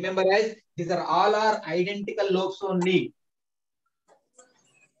 but you remember guys, these are all are identical lobes only.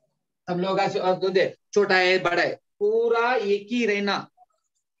 सब लोग आज छोटा है बड़ा है पूरा एक ही रहना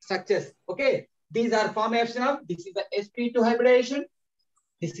structures. Okay, these are formation of this is the sp2 hybridization.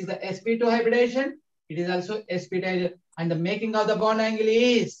 This is the sp2 hybridization. It is also sp2 and the making of the bond angle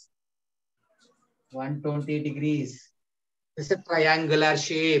is 120 degrees. It's a triangular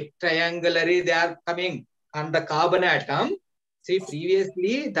shape. Triangularly they are coming on the carbon atom. See,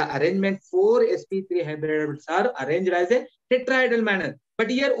 previously the arrangement 4 sp3 hybrids are arranged as a tetrahedral manner. But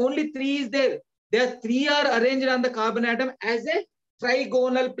here only 3 is there. There 3 are arranged on the carbon atom as a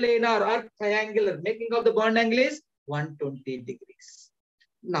trigonal planar or triangular. Making of the bond angle is 120 degrees.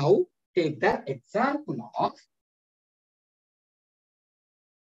 Now take the example of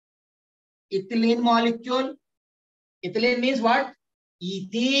ethylene molecule. Ethylene means what?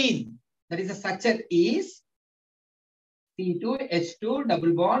 Ethene. That is the structure is C2H2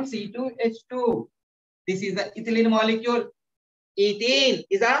 double bond C2H2. This is the ethylene molecule. Ethene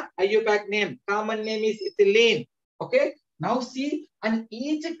is a IUPAC name. Common name is ethylene. Okay. Now see, on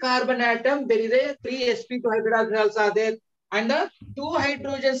each carbon atom there is a 3 sp2 hybridizals are there, and the 2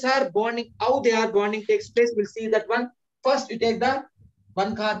 hydrogens are bonding. How they are bonding takes place. We'll see that one. First, you take the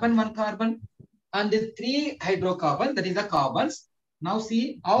one carbon, and the 3 hydrocarbon. That is the carbons. Now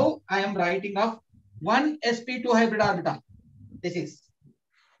see how I am writing of one sp2 hybrid orbital. This is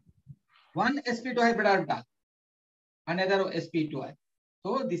one sp2 hybrid orbital. Another sp2.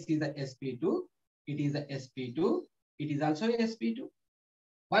 So this is the sp2. It is the sp2. It is also sp2.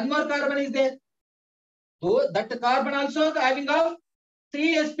 One more carbon is there. So that carbon also having of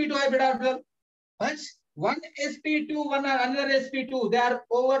 3 sp2 hybrid orbital. But one sp2, one another sp2. They are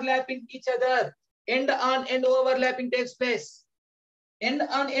overlapping each other. End on end overlapping takes place. End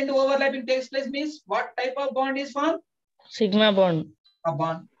on end overlapping takes place means what type of bond is formed? Sigma bond. A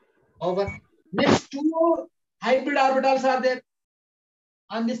bond. Over. Next 2 hybrid orbitals are there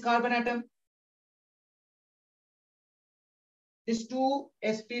on this carbon atom. These 2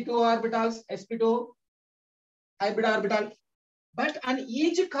 sp2 orbitals, sp2 hybrid orbital. But on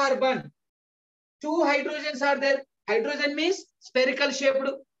each carbon, 2 hydrogens are there. Hydrogen means spherical shaped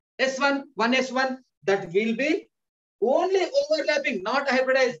S1, 1s1. That will be only overlapping, not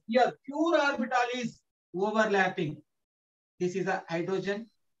hybridized. Here, pure orbital is overlapping. This is a hydrogen.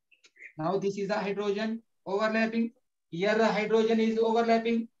 Now this is a hydrogen overlapping. Here the hydrogen is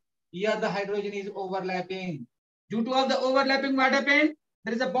overlapping. Here the hydrogen is overlapping. Due to all the overlapping, what happened?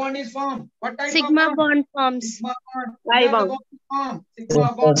 There is a bond is formed. What type Sigma of bond forms. Sigma bond. Pi Here the bond. bond is formed.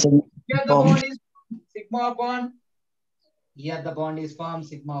 Sigma bond. Here the bond is sigma bond. Here the bond is formed.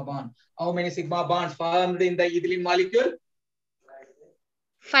 Sigma bond. How many sigma bonds formed in the ethylene molecule?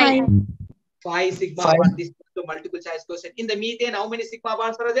 5. 5 sigma bonds. This is the multiple choice question. In the methane, how many sigma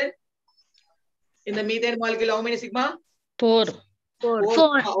bonds are there? In the methane molecule, how many sigma? 4.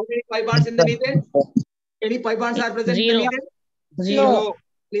 4. How many pi bonds in the methane? Any pi bonds are present in the 0. methane? 0.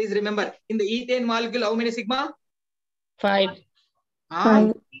 Please remember, in the ethane molecule, how many sigma? 5.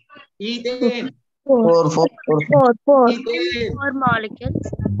 Ethane. 4. Ethane. 4 molecules.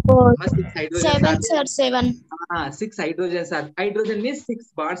 6 hydrogens 7, are sir, 7. 6 hydrogens are. Hydrogen means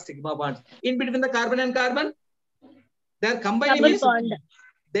 6 bonds, sigma bonds. In between the carbon and carbon, they are combined. Double Means bond.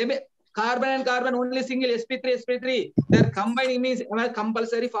 they may Carbon and carbon only single sp3. Their combining means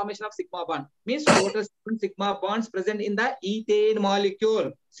compulsory formation of sigma bond. Means total sigma bonds present in the ethane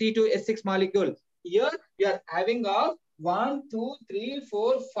molecule, C2H6 molecule. Here we are having of 1, 2, 3,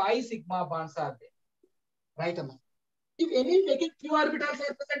 4, 5 sigma bonds are there. Right, Amma? If any negative p orbitals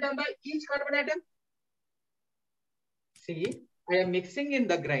are present on the each carbon atom, see, I am mixing in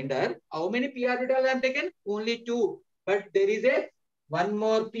the grinder. How many p orbitals I am taken? Only 2. But there is a one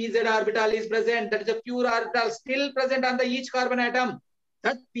more pz orbital is present. That is a pure orbital still present on the each carbon atom.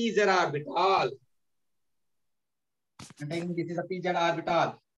 That pz orbital. And then this is a pz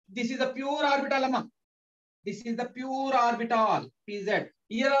orbital. This is a pure orbital, Amma. This is the pure orbital, pz.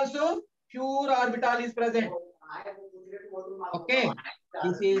 Here also pure orbital is present. Okay.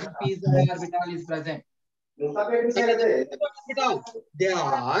 This is pz orbital is present. They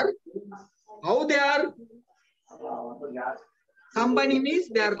are, how they are? Combining means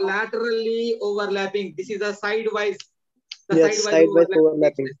they are laterally overlapping. This is a sidewise. Yes, sidewise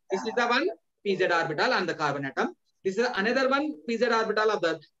overlapping. This is the one pz orbital on the carbon atom. This is another one pz orbital of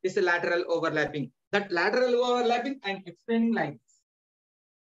the. This is lateral overlapping. That lateral overlapping I am explaining like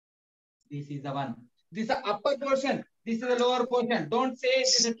this. This is the one. This is the upper portion. This is the lower portion. Don't say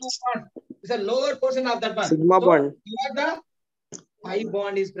this is a 2 bond. This is a lower portion of that bond. Sigma bond. Here the pi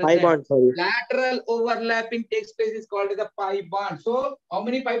bond is present. Pi bond, sorry. Lateral overlapping takes place is called as a pi bond. So how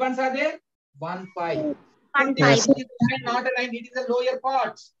many pi bonds are there? 1 pi. One This pi. is not a line. It is a lower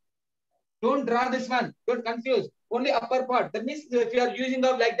part. Don't draw this one. Don't confuse. Only upper part. That means if you are using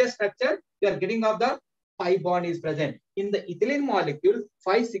of like this structure, you are getting of the pi bond is present. In the ethylene molecule,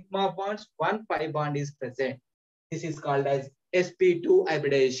 5 sigma bonds, 1 pi bond is present. This is called as sp2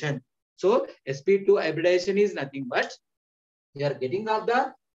 hybridization. So sp2 hybridization is nothing but you are getting of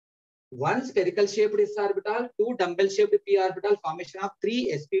the 1 spherical shaped s orbital, 2 dumbbell shaped p orbital, formation of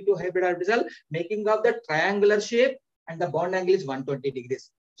 3 sp2 hybrid orbital, making of the triangular shape, and the bond angle is 120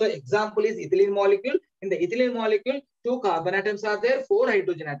 degrees. So example is ethylene molecule. In the ethylene molecule, 2 carbon atoms are there, 4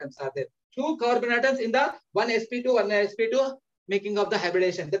 hydrogen atoms are there. 2 carbon atoms in the 1 sp2, 1 sp2, making of the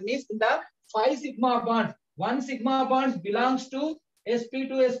hybridization. That means in the 5 sigma bonds, 1 sigma bond belongs to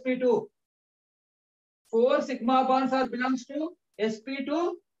sp2, sp2. 4 sigma bonds are belongs to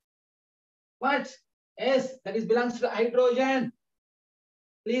sp2. What? S, that is belongs to hydrogen.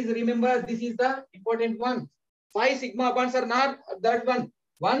 Please remember, this is the important one. 5 sigma bonds are not that one.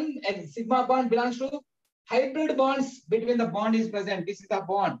 1 sigma bond belongs to hybrid bonds between the bond is present. This is the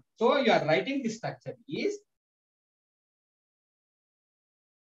bond. So you are writing this structure is,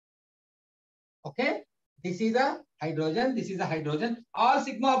 okay, this is a hydrogen, this is a hydrogen. All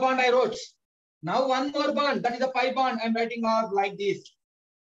sigma bond I wrote. Now one more bond, that is a pi bond. I am writing out like this.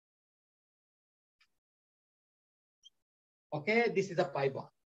 Okay, this is a pi bond.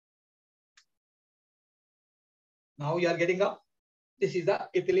 Now you are getting up. This is the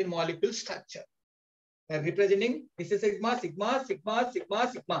ethylene molecule structure. They are representing, this is sigma, sigma, sigma,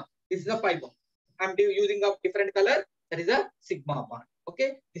 sigma, sigma. This is a pi bond. I am using a different color. That is a sigma bond.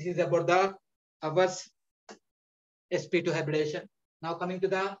 Okay, this is about the our sp2 hybridization. Now coming to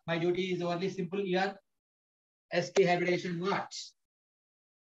the, my duty is only simple here. sp hybridization what?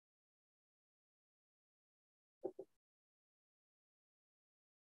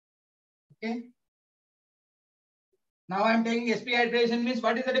 Okay. Now I am taking sp hybridization means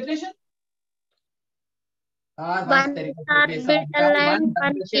what is the definition? One orbital and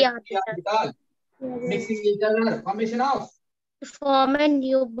one p orbital. Mixing each other. Formation of? Form a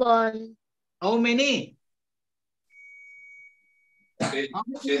new bond. How many? How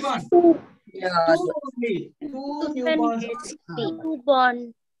many bonds? Yeah. Two new bonds. Two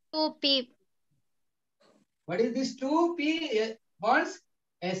bond. 2p. What is this 2p bonds?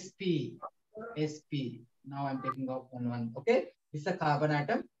 sp. sp. Now I'm taking off one. Okay. This is a carbon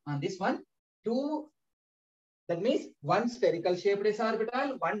atom. On this one, 2. That means 1 spherical shaped s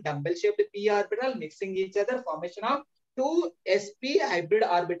orbital, 1 dumbbell shaped p orbital, mixing each other, formation of 2 sp hybrid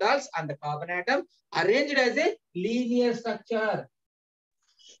orbitals on the carbon atom, arranged as a linear structure.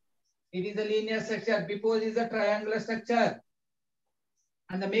 It is a linear structure. Before it is a triangular structure.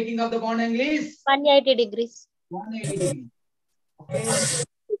 And the making of the bond angle is 180 degrees. 180 degrees. Okay.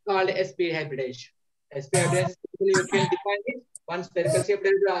 It's called sp hybridization. sp hybridization, you can define it. 1 spherical shaped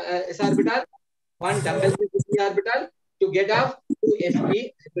s orbital, 1 dumbbell shaped p orbital to get off 2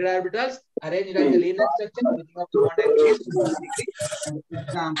 sp hybrid orbitals arranged as a linear structure. Making of the bond angle is 180 degrees. And the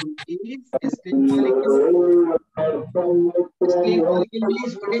example is ethylene molecule. Ethylene molecule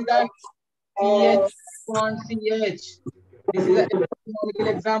is what is that? CH bond CH. This is a molecule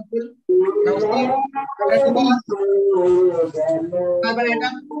example. Now see, carbon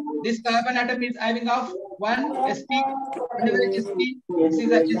atom. This carbon atom is having of one sp, another sp. This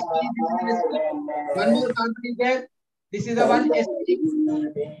is a sp. This is a sp. One more carbon is there. This is a one sp.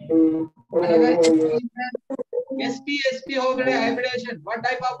 Another sp is there. sp over hybridization. What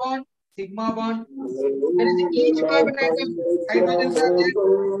type of bond? Sigma bond. There is each carbon atom. Hydrogens are there.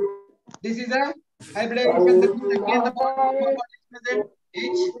 This is a hybridization. That means again the bond is present.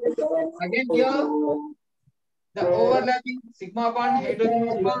 H. Again here, the overlapping sigma bond,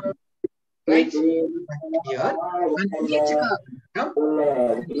 hydrogen bond, right? Here, and each carbon atom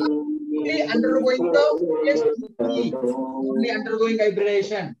only undergoing the sp, only undergoing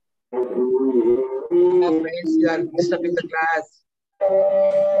hybridization. Friends, you are disturbing the class.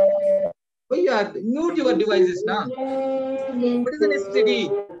 Why you are mute your devices now? What is the necessity?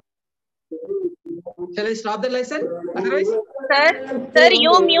 Shall I stop the lesson? Otherwise, Sir,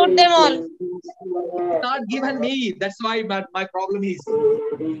 you mute them all. Not given me. That's why my problem is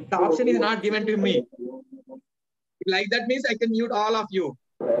the option is not given to me. Like that means I can mute all of you.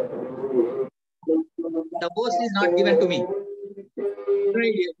 The post is not given to me.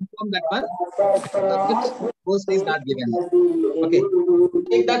 From that one, the post is not given. Okay,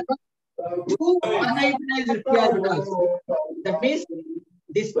 take that one. Two unhybridized p orbitals. That means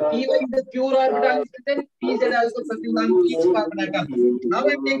this py is the pure orbital, then pz also present on each carbon atom. Now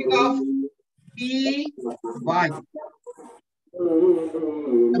I'm taking off py.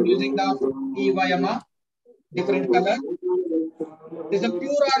 I'm using the py different color. This is a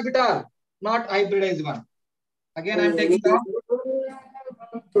pure orbital, not hybridized one. Again, I'm taking off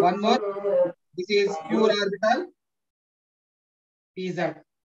one more. This is pure orbital, pz.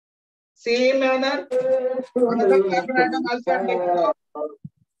 Same manner, another carbon atom also I'm taking off.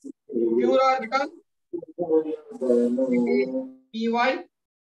 Pure orbital, py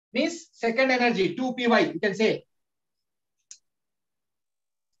means second energy, 2 py, you can say.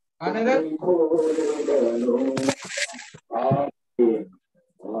 Another two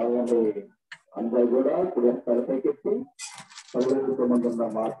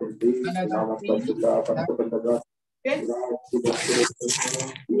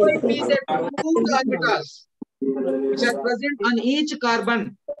orbitals which are present on each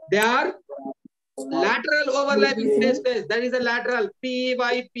carbon. They are lateral overlapping space. That is a lateral py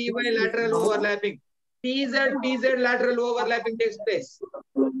lateral overlapping. pz lateral overlapping takes place.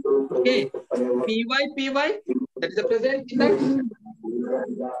 Okay, py that is the present in that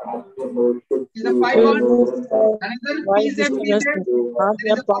is a pi bond. Another pz there is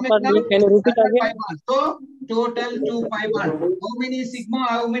a properly. Can you repeat again? So total 2 pi bond. How many sigma?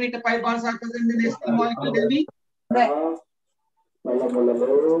 How many pi bonds are present in this molecule? Will be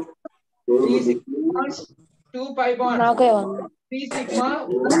 3 sigma bonds, 2 pi bonds. 3 sigma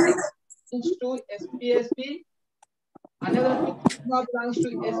belongs to sp. Another 2 sigma belongs to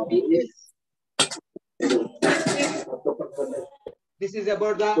sps. This is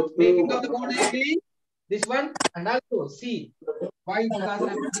about the making of the bond angle. This one, and also see why, because I'm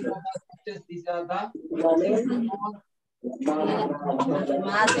using structures. These are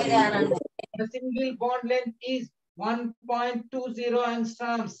the single bond length is 1.20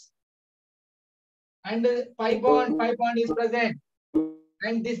 angstroms, and pi bond is present.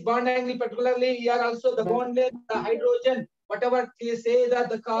 And this bond angle, particularly here also the bond length, the hydrogen, whatever they say that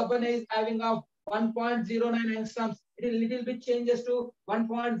the carbon is having of 1.09 angstroms, it is little bit changes to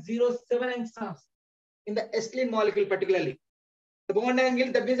 1.07 angstroms in the ethylene molecule particularly. The bond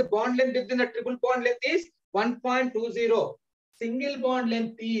angle, that means the bond length between the triple bond length is 1.20. Single bond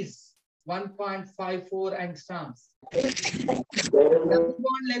length is 1.54 angstroms. Double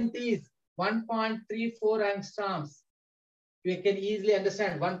bond length is 1.34 angstroms. You can easily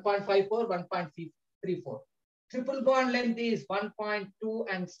understand 1.54, 1.34. Triple bond length is 1.2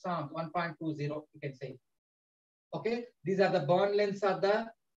 angstroms, 1.20, you can say. Okay, these are the bond lengths of the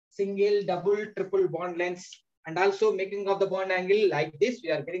single, double, triple bond lengths. And also making of the bond angle like this,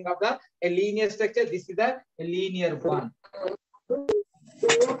 we are getting of a linear structure. This is a linear one.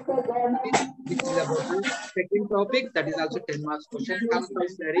 This is about the second topic. That is also 10 marks question.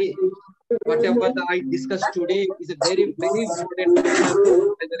 Compulsory. Whatever I discussed today is a very important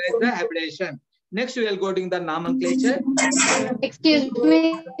the hybridization. Next, we will go to the nomenclature. Excuse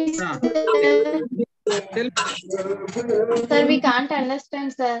me. Sir, we can't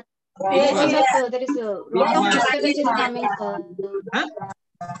understand, sir. Because of, there is a lot of disturbance is coming, sir.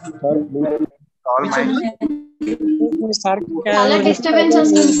 చాలా disturbance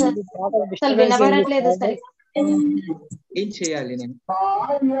వస్తుంది sir. అసలు వినబడట్లేదు sir. ఏం చేయాలి నేను?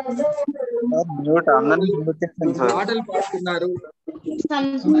 పాటలు పాడుతున్నారు,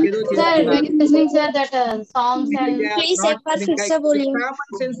 ఏదో Sir, చేస్తున్నారు. very listening, sir, that songs and Please एक बार फिर से बोलिए.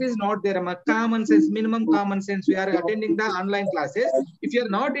 Common sense is not there, amma. Common sense, minimum common sense. We are attending the online classes. If you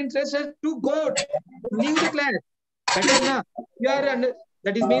are not interested to go, leave the class. Better na? You are under,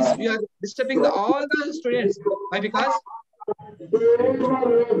 that is means you are disturbing all the students. Why? Because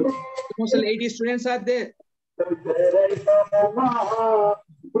almost 80 students are there.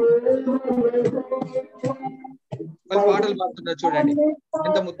 వాళ్ళు పాటలు పాడుతున్నారు చూడండి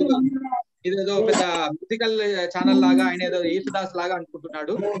ఎంత ముద్దుగా. ఇదేదో పెద్ద musical channel లాగా ఆయన ఏదో యేసుదాస్ లాగా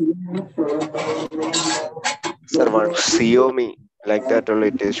అనుకుంటున్నాడు. Sir, what CEO me like that only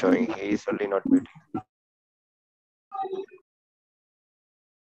it is showing. He is only not muting.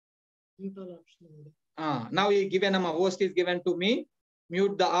 Now he given a host is given to me.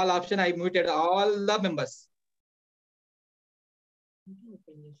 Mute the all option. I muted all the members.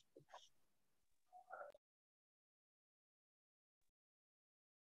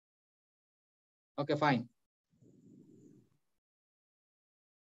 Okay, fine.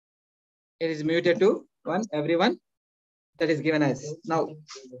 It is muted to everyone. That is given as now.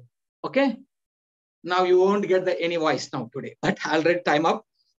 Okay. Now you won't get any voice now today. But already time up.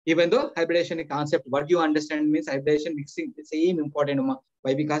 Even though hybridization concept, what you understand means hybridization mixing the same important.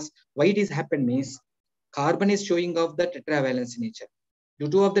 Why? Because why it is happened means carbon is showing off the tetravalence nature.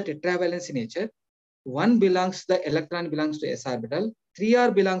 Due to of the tetravalence nature, one belongs, the electron belongs to s orbital, 3r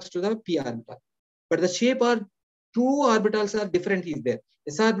belongs to the p orbital. But the shape are two orbitals are different is there.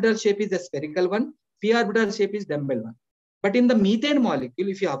 S orbital shape is a spherical one, p orbital shape is dumbbell one. But in the methane molecule,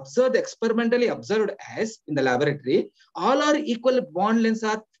 if you observe, experimentally observed as in the laboratory, all are equal bond lengths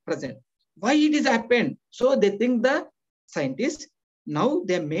are present. Why it is happened? So they think the scientists, now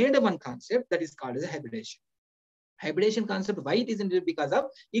they made one concept that is called as hybridization. Hybridization concept, why it is introduced? Because of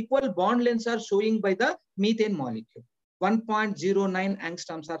equal bond lengths are showing by the methane molecule. 1.09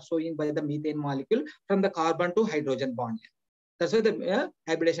 angstroms are showing by the methane molecule from the carbon to hydrogen bond length. That's why the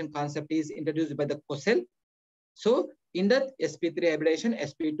hybridization concept is introduced by the Cosell. So in the sp3 hybridization,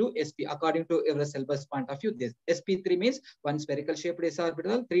 sp2, sp, according to every syllabus point of view, this sp3 means one spherical shaped s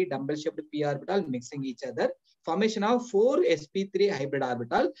orbital, 3 dumbbell shaped p orbital mixing each other, formation of 4 sp3 hybrid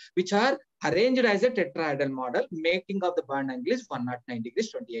orbital, which are arranged as a tetrahedral model, making of the bond angle is 109 degrees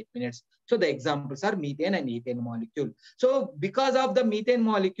 28 minutes. So the examples are methane and ethane molecule. So because of the methane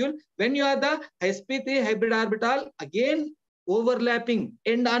molecule, when you are the sp3 hybrid orbital, again overlapping,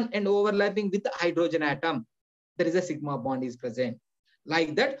 end on end overlapping with the hydrogen atom, there is a sigma bond is present.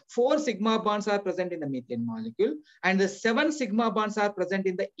 Like that, 4 sigma bonds are present in the methane molecule and the 7 sigma bonds are present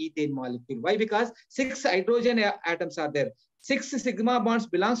in the ethane molecule. Why? Because 6 hydrogen atoms are there. 6 sigma bonds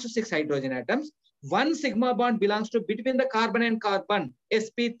belongs to 6 hydrogen atoms. 1 sigma bond belongs to between the carbon and carbon.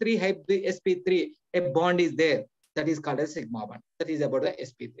 sp3 hybrid sp3, a bond is there. That is called as sigma bond. That is about the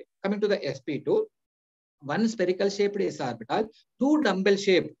sp3. Coming to the sp2, 1 spherical shaped s orbital, 2 dumbbell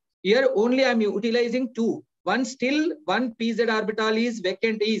shaped. Here only I am utilizing 2. One pz orbital is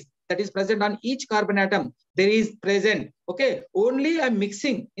vacant, is that is present on each carbon atom. There is present. Okay, only I'm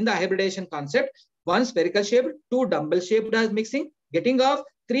mixing in the hybridization concept. 1 spherical shaped, 2 dumbbell shaped as mixing, getting off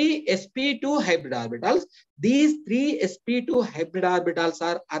 3 sp2 hybrid orbitals. These 3 sp2 hybrid orbitals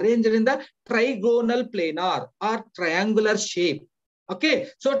are arranged in the trigonal planar or triangular shape. Okay,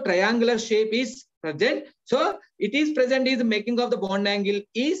 so triangular shape is present. So it is present is making of the bond angle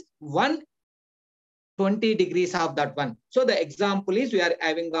is 120 degrees of that one. So the example is we are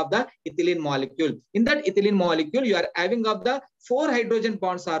having of the ethylene molecule. In that ethylene molecule, you are having of the 4 hydrogen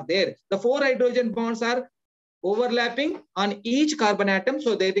bonds are there. The 4 hydrogen bonds are overlapping on each carbon atom.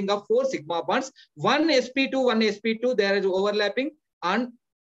 So they think of 4 sigma bonds. 1 sp2, 1 sp2, there is overlapping on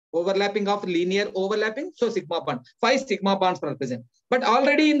overlapping of linear overlapping. So sigma bond, 5 sigma bonds are present. But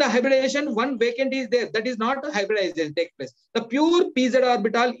already in the hybridization, 1 vacant is there. That is not hybridization takes place. The pure pz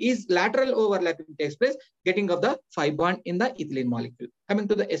orbital is lateral overlapping takes place, getting of the 5 bond in the ethylene molecule. Coming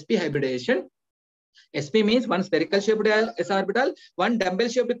to the sp hybridization, sp means 1 spherical shaped s orbital, 1 dumbbell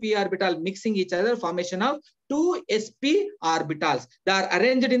shaped p orbital mixing each other, formation of 2 sp orbitals. They are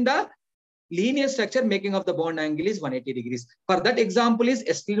arranged in the linear structure, making of the bond angle is 180 degrees. For that example is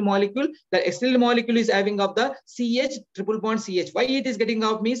acetyl molecule. The acetyl molecule is having of the CH triple bond CH. Why it is getting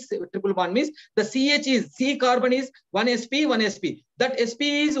of means triple bond means the CH is C carbon is 1 sp 1 sp. That sp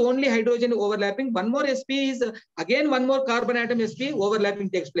is only hydrogen overlapping. One more sp is again one more carbon atom sp overlapping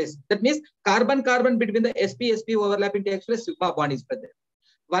takes place. That means carbon carbon between the sp overlapping takes place. Sigma bond is present.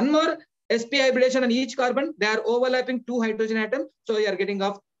 One more sp hybridization on each carbon. They are overlapping 2 hydrogen atoms. So you are getting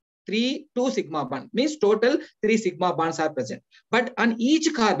of 2 sigma bond. Means total 3 sigma bonds are present. But on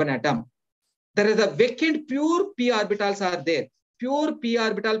each carbon atom, there is a vacant pure p orbitals are there. Pure p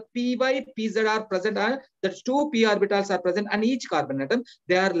orbital p by pz are present, and that's 2 p orbitals are present on each carbon atom.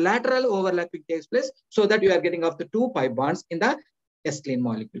 They are lateral overlapping takes place, so that you are getting up to 2 pi bonds in the S-clean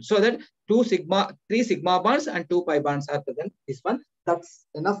molecule. So that 3 sigma bonds and 2 pi bonds are present. This one, that's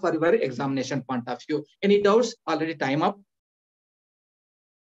enough for your examination point of view. Any doubts? Already time up.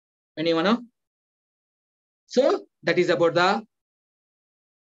 Anyone know? So that is about the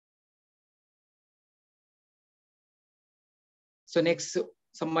So next,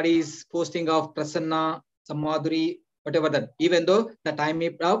 somebody is posting of Prasanna, Samadhuri, whatever that. Even though the time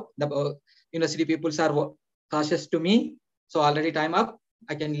is up, the university people are cautious to me. So already time up.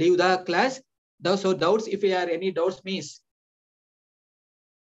 I can leave the class. So doubts, if you have any doubts, means.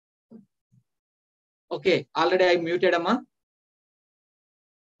 Okay, already I muted Amma.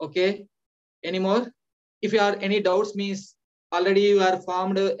 Okay, any more? If you have any doubts, means already you are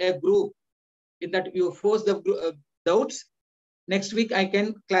formed a group. In that you force the doubts. Next week, I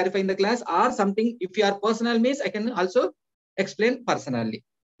can clarify in the class, or something. If you are personal, means I can also explain personally.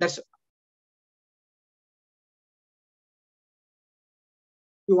 That's.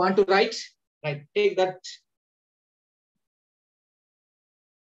 You want to write? Right. Take that.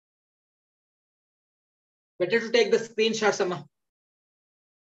 Better to take the screenshots, Amma.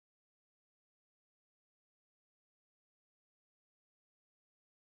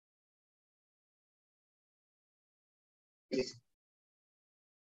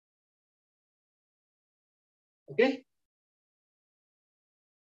 Okay.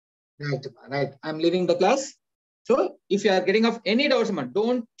 Right. I'm leaving the class. So if you are getting of any doubts,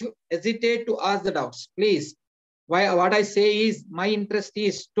 don't hesitate to ask the doubts, please. What I say is my interest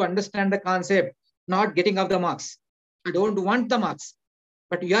is to understand the concept, not getting of the marks. I don't want the marks,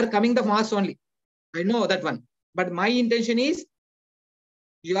 but you are coming the marks only. I know that one. But my intention is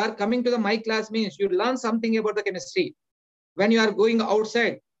you are coming to my class means you learn something about the chemistry. When you are going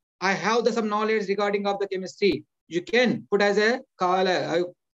outside, I have some knowledge regarding of the chemistry. You can put as a collar,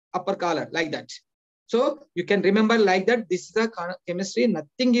 upper collar like that. So you can remember like that. This is the chemistry.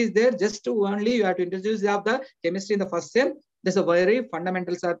 Nothing is there. Just to only you have to introduce the chemistry in the first sem. There's a very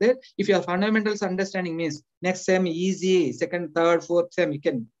fundamentals are there. If your fundamentals understanding means next sem easy, second, third, fourth sem you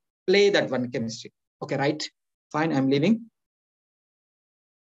can play that one chemistry. Okay, right? Fine. I'm leaving.